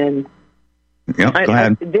something in. Yeah, go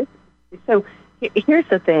ahead. So here's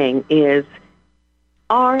the thing is,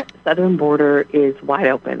 our southern border is wide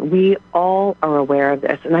open. We all are aware of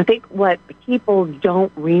this. And I think what people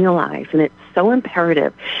don't realize, and it's so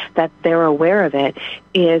imperative that they're aware of it,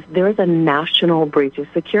 is there's a national breach of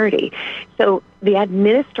security. So the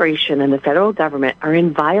administration and the federal government are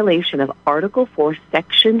in violation of Article 4,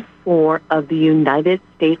 Section 4 of the United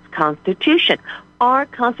States Constitution. Our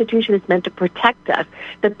Constitution is meant to protect us.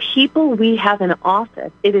 The people we have in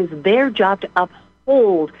office, it is their job to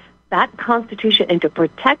uphold that Constitution and to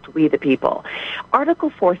protect we the people. Article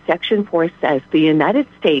 4, Section 4 says the United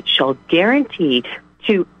States shall guarantee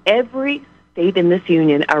to every state in this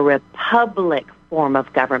union a republic form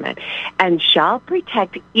of government and shall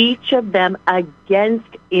protect each of them against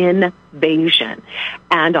invasion.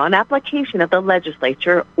 And on application of the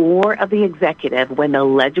legislature or of the executive, when the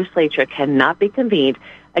legislature cannot be convened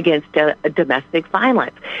against a domestic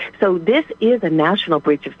violence. So this is a national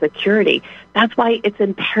breach of security. That's why it's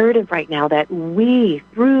imperative right now that we,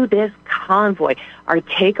 through this convoy, our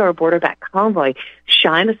Take Our Border Back convoy,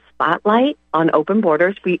 shine a spotlight on open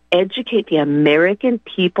borders. We educate the American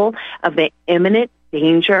people of the imminent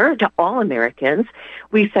danger to all Americans.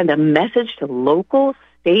 We send a message to local,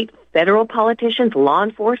 state, federal politicians, law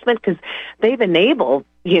enforcement, because they've enabled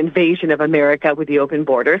the invasion of America with the open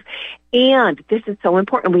borders. And this is so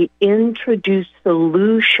important. We introduce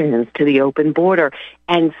solutions to the open border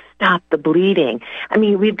and stop the bleeding. I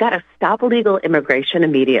mean, we've got to stop illegal immigration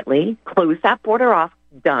immediately, close that border off,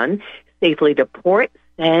 done, safely deport,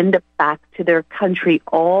 send back to their country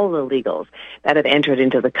all illegals that have entered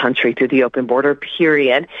into the country through the open border,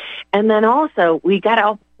 period. And then also, we got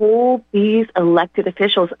to hold these elected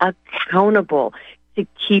officials accountable to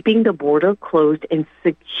keeping the border closed and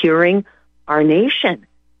securing our nation.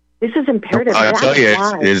 This is imperative. I'll tell you,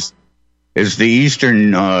 as the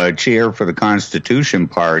Eastern chair for the Constitution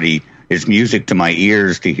Party, it's music to my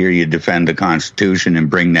ears to hear you defend the Constitution and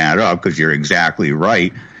bring that up, because you're exactly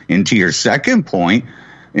right. And to your second point,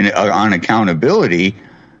 on accountability,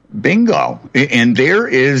 bingo. And there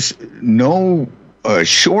is no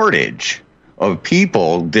shortage of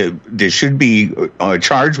people that should be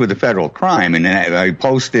charged with a federal crime. And I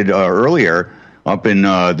posted earlier up in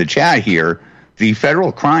the chat here the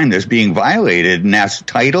federal crime that's being violated, and that's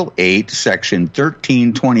Title 8, Section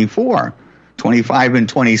 1324. 25 and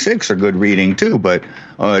 26 are good reading too, but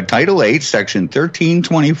Title 8, Section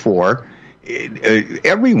 1324,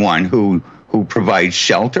 everyone who provides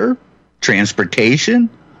shelter, transportation,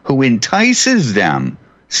 who entices them,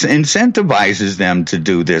 incentivizes them to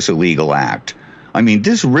do this illegal act. I mean,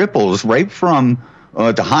 this ripples right from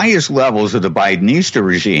the highest levels of the Bidenista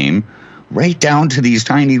regime right down to these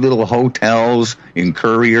tiny little hotels and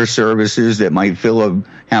courier services that might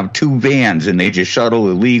have two vans and they just shuttle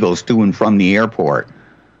illegals to and from the airport.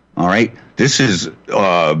 All right? This is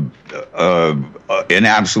an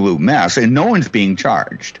absolute mess, and no one's being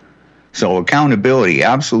charged. So accountability,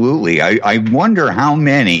 absolutely. I wonder how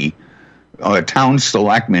many town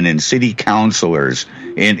selectmen and city councilors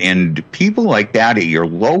and people like that at your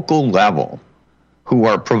local level who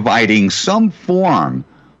are providing some form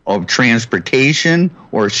of transportation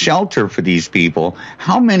or shelter for these people,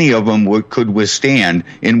 how many of them could withstand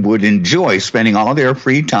and would enjoy spending all their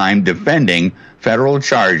free time defending federal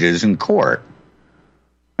charges in court?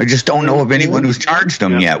 I just don't know of anyone who's charged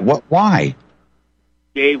them yet. Why?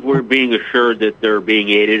 Dave, we're being assured that they're being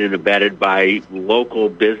aided and abetted by local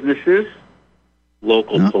businesses,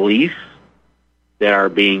 local police that are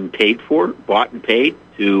being bought and paid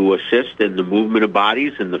to assist in the movement of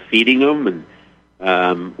bodies and the feeding them, and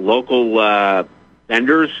local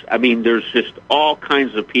vendors. I mean, there's just all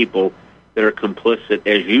kinds of people that are complicit,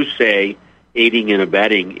 as you say, aiding and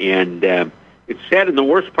abetting. And it's sad, and the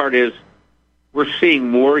worst part is we're seeing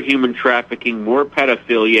more human trafficking, more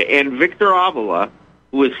pedophilia, and Victor Avila,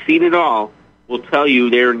 who has seen it all, will tell you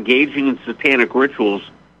they're engaging in satanic rituals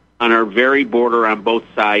on our very border on both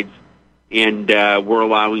sides, and we're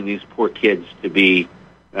allowing these poor kids to be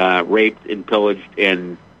raped and pillaged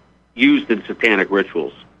and used in satanic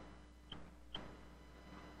rituals.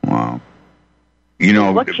 Wow. You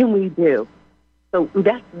know, what can we do? So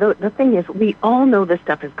that's the thing is, we all know this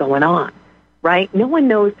stuff is going on, right? No one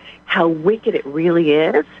knows how wicked it really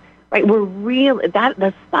is, right?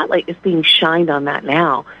 The spotlight is being shined on that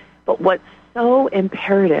now. But what's so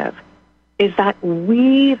imperative is that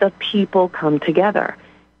we, the people, come together.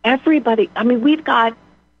 Everybody, I mean, we've got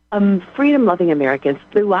freedom-loving Americans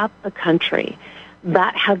throughout the country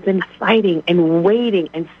that have been fighting and waiting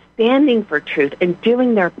and standing for truth and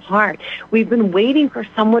doing their part. We've been waiting for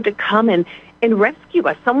someone to come and rescue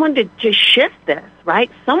us, someone to shift this,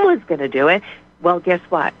 right? Someone's going to do it. Well, guess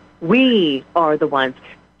what? We are the ones.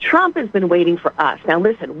 Trump has been waiting for us. Now,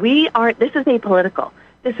 listen, this is apolitical.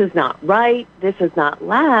 This is not right. This is not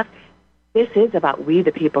left. This is about we,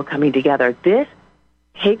 the people, coming together. This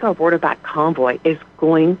Take Our Border Back convoy is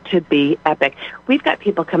going to be epic. We've got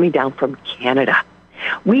people coming down from Canada.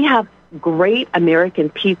 We have great American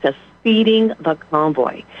pizza feeding the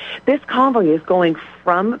convoy. This convoy is going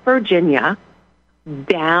from Virginia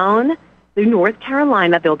down to North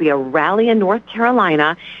Carolina. There'll be a rally in North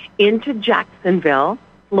Carolina into Jacksonville,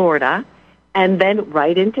 Florida, and then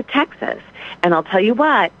right into Texas. And I'll tell you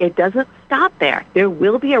what, it doesn't stop there. There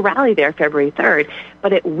will be a rally there February 3rd,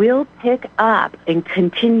 but it will pick up and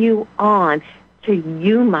continue on to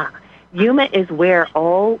Yuma. Yuma is where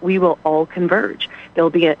we will all converge. There'll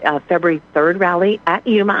be a February 3rd rally at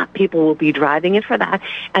Yuma. People will be driving in for that.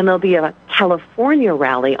 And there'll be a California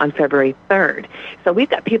rally on February 3rd. So we've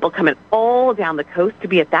got people coming all down the coast to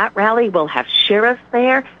be at that rally. We'll have sheriffs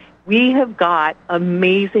there. We have got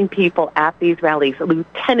amazing people at these rallies,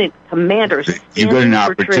 lieutenant commanders. You got an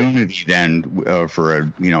opportunity then for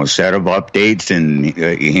a set of updates and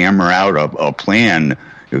hammer out a plan.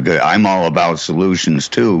 I'm all about solutions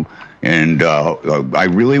too, and I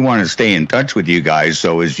really want to stay in touch with you guys.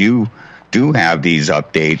 So as you do have these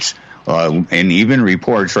updates and even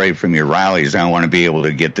reports right from your rallies, I want to be able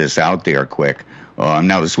to get this out there quick.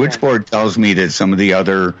 Now the switchboard tells me that some of the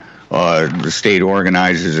other the state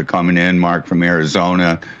organizers are coming in. Mark from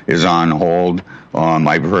Arizona is on hold.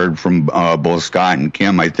 I've heard from both Scott and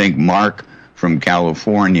Kim. I think Mark from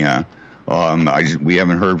California. We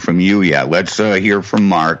haven't heard from you yet. Let's hear from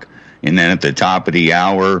Mark. And then at the top of the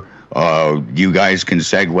hour, you guys can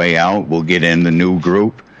segue out. We'll get in the new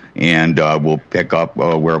group, and we'll pick up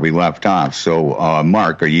where we left off. So,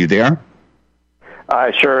 Mark, are you there?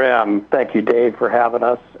 I sure am. Thank you, Dave, for having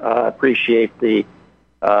us. Appreciate the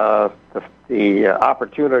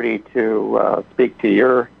opportunity to speak to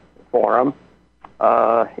your forum.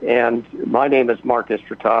 And my name is Mark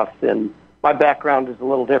Istratoff, and my background is a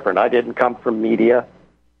little different. I didn't come from media.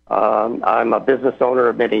 I'm a business owner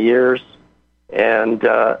of many years, and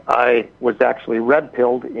I was actually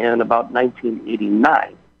red-pilled in about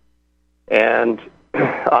 1989. And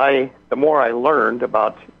the more I learned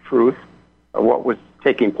about truth, what was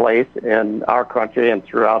taking place in our country and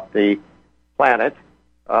throughout the planet,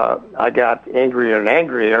 I got angrier and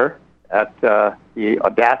angrier at the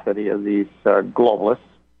audacity of these globalists,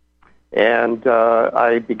 and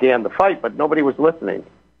I began the fight, but nobody was listening.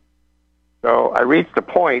 So I reached a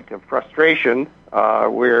point of frustration.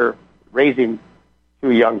 We're raising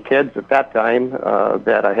two young kids at that time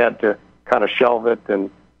that I had to kind of shelve it and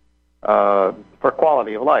for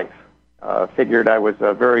quality of life. Figured I was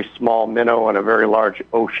a very small minnow in a very large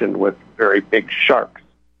ocean with very big sharks,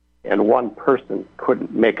 and one person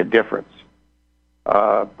couldn't make a difference.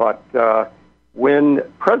 But when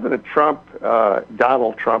President Trump,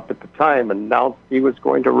 Donald Trump at the time, announced he was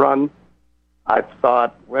going to run, I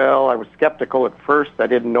thought, well, I was skeptical at first. I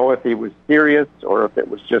didn't know if he was serious or if it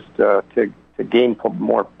was just to gain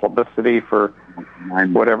more publicity for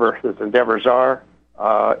whatever his endeavors are.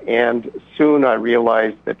 And soon I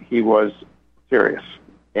realized that he was serious.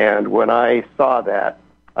 And when I saw that,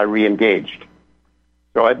 I re-engaged.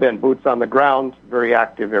 So I've been boots on the ground, very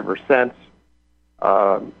active ever since.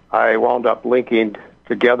 I wound up linking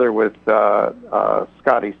together with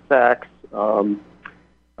Scotty Sachs through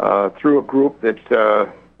a group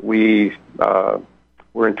that we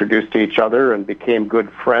were introduced to each other and became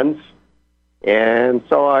good friends. And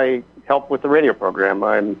so I help with the radio program.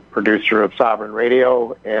 I'm producer of Sovereign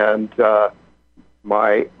Radio, and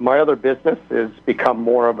my other business has become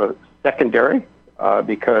more of a secondary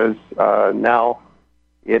because now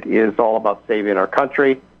it is all about saving our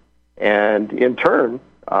country and, in turn,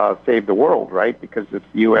 save the world, right? Because if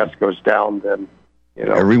the U.S. goes down, then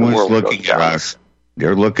everyone's looking at us.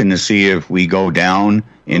 They're looking to see if we go down,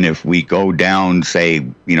 and if we go down, say,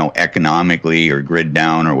 economically or grid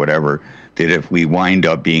down or whatever, that if we wind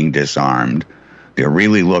up being disarmed, they're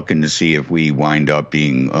really looking to see if we wind up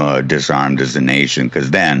being disarmed as a nation,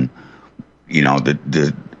 because then,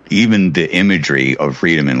 even the imagery of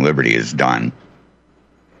freedom and liberty is done.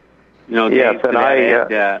 Yes, and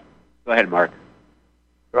go ahead, Mark.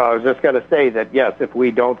 Well, I was just going to say that, yes, if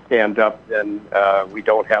we don't stand up, then we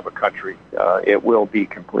don't have a country. It will be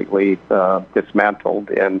completely dismantled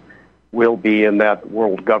and will be in that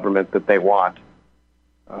world government that they want.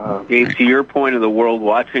 Dave, to your point of the world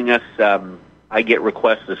watching us, I get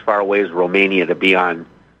requests as far away as Romania to be on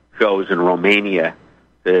shows in Romania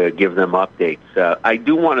to give them updates. I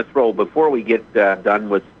do want to throw, before we get done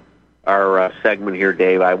with our segment here,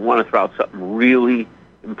 Dave, I want to throw out something really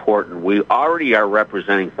important. We already are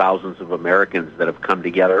representing thousands of Americans that have come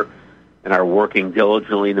together and are working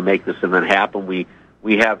diligently to make this event happen. We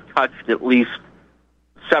have touched at least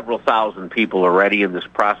several thousand people already in this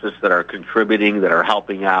process that are contributing, that are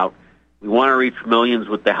helping out. We want to reach millions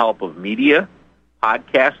with the help of media,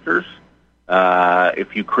 podcasters.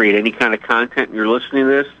 If you create any kind of content and you're listening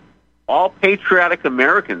to this, all patriotic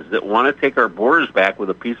Americans that want to take our borders back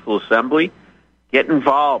with a peaceful assembly, get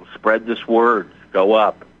involved, spread this word, go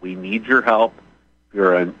up. We need your help. If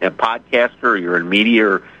you're a podcaster, or you're in media,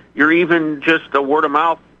 or you're even just a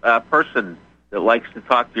word-of-mouth person that likes to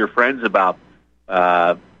talk to your friends about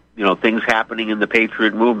things happening in the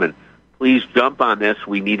Patriot movement, please jump on this.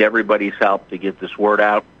 We need everybody's help to get this word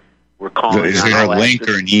out. We're calling. Is there a link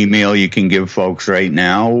or an email you can give folks right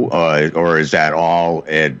now, or is that all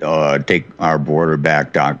at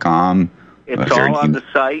takeourborderback.com? It's all on the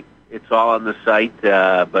site. It's all on the site.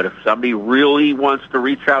 But if somebody really wants to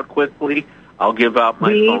reach out quickly, I'll give out my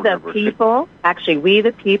phone number. We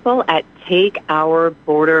the people at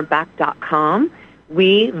takeourborderback.com.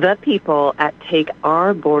 We the people at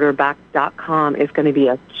takeourborderback.com is going to be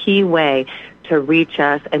a key way to reach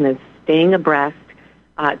us and then staying abreast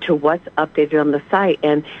to what's updated on the site.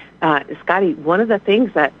 And Scotty, one of the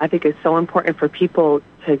things that I think is so important for people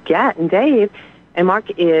to get, and Dave and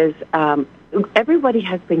Mark, is everybody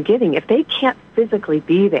has been giving. If they can't physically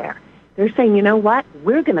be there, they're saying, you know what,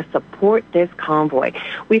 we're going to support this convoy.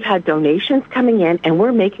 We've had donations coming in, and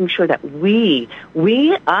we're making sure that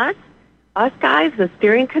us guys, the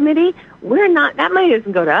steering committee, that money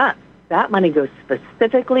doesn't go to us. That money goes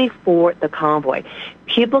specifically for the convoy.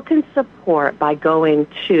 People can support by going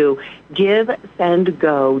to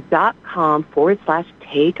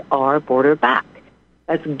givesendgo.com/takeourborderback.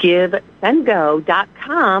 That's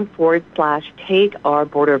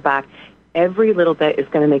givesendgo.com/takeourborderback. Every little bit is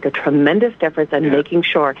going to make a tremendous difference in making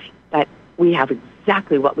sure that we have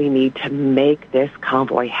exactly what we need to make this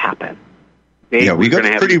convoy happen. Yeah, we got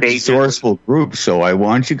a pretty resourceful group, so I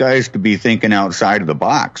want you guys to be thinking outside of the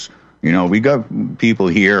box. You know, we got people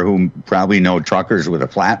here who probably know truckers with a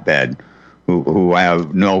flatbed who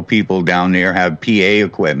know people down there have PA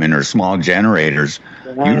equipment or small generators.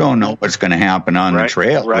 Right. You don't know what's going to happen on the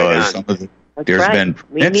trail. We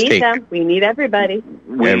need them. We need everybody.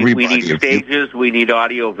 We need stages. We need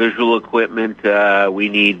audio-visual equipment. We're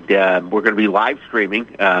going to be live streaming.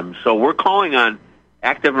 So we're calling on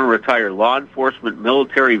active and retired law enforcement,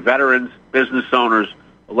 military, veterans, business owners,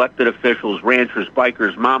 elected officials, ranchers,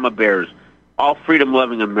 bikers, mama bears, all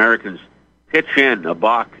freedom-loving Americans. Pitch in a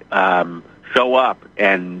buck, show up,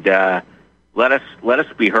 and let us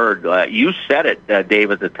be heard. You said it, Dave,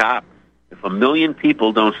 at the top. If 1 million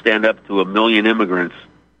people don't stand up to 1 million immigrants,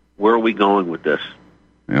 where are we going with this?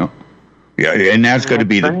 Yeah, and that's going to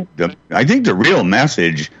be I think the real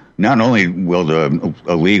message. Not only will the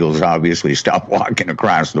illegals obviously stop walking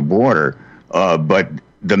across the border, but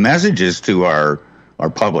the message is to our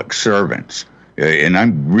public servants. And I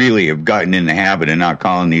really have gotten in the habit of not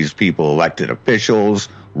calling these people elected officials,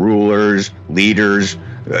 rulers, leaders.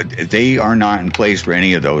 They are not in place for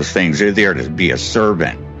any of those things. They're there to be a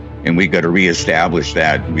servant. And we've got to reestablish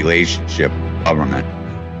that relationship with government.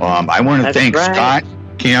 I want to thank Scott,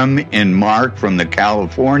 Kim, and Mark from the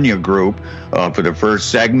California group for the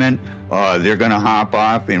first segment. They're going to hop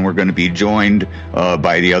off, and we're going to be joined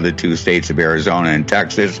by the other two states of Arizona and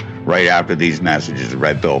Texas right after these messages.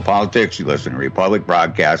 Red Pill Politics. You listen to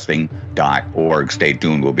republicbroadcasting.org. Stay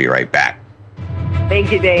tuned. We'll be right back.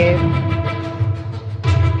 Thank you, Dave.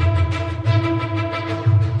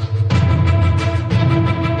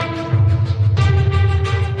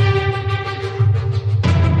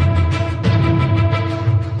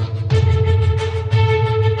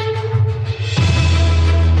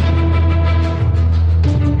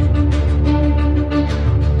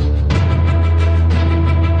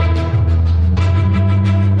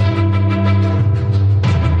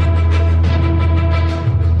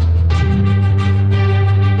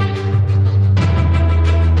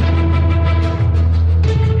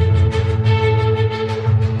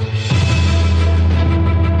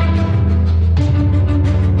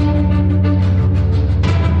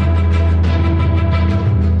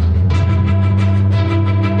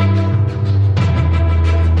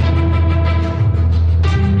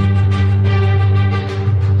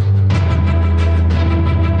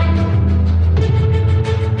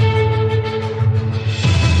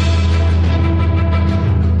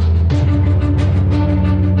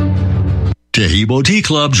 Tahibo Tea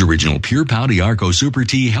Club's original Pure Pouty Arco Super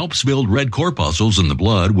Tea helps build red corpuscles in the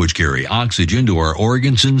blood, which carry oxygen to our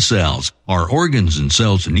organs and cells. Our organs and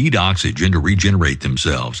cells need oxygen to regenerate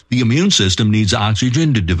themselves. The immune system needs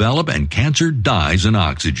oxygen to develop, and cancer dies in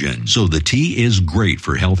oxygen. So the tea is great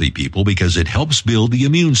for healthy people because it helps build the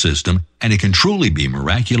immune system, and it can truly be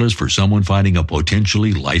miraculous for someone fighting a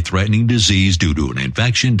potentially life-threatening disease due to an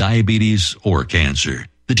infection, diabetes, or cancer.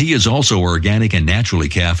 The tea is also organic and naturally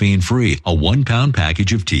caffeine-free. A 1-pound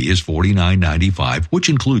package of tea is $49.95, which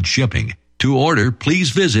includes shipping. To order,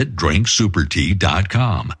 please visit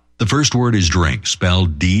drinksupertea.com. The first word is drink,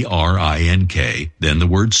 spelled D-R-I-N-K, then the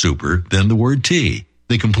word super, then the word tea.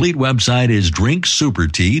 The complete website is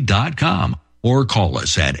drinksupertea.com. Or call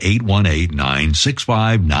us at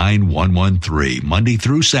 818-965-9113, Monday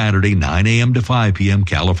through Saturday, 9 a.m. to 5 p.m.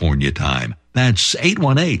 California time. That's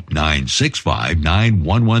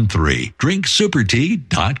 818-965-9113.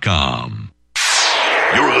 drinksupertea.com.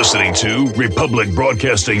 You're listening to Republic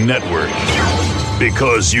Broadcasting Network,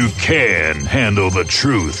 because you can handle the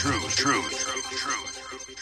truth.